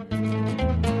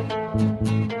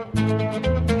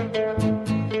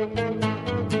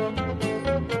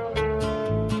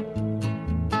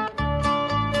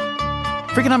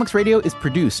 Freakonomics Radio is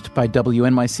produced by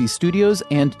WNYC Studios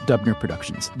and Dubner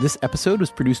Productions. This episode was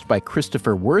produced by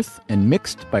Christopher Worth and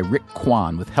mixed by Rick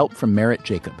Kwan with help from Merritt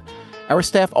Jacob. Our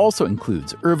staff also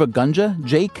includes Irva Gunja,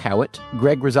 Jay Cowett,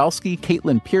 Greg Rosalski,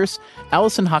 Caitlin Pierce,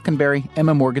 Allison Hockenberry,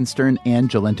 Emma Morgenstern, and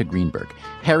Jolenta Greenberg.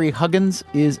 Harry Huggins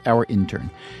is our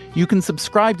intern. You can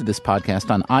subscribe to this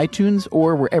podcast on iTunes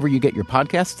or wherever you get your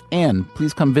podcasts, and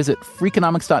please come visit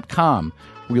Freakonomics.com,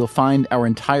 where you'll find our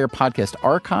entire podcast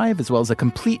archive as well as a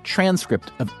complete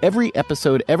transcript of every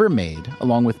episode ever made,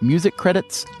 along with music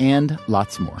credits and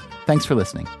lots more. Thanks for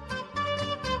listening.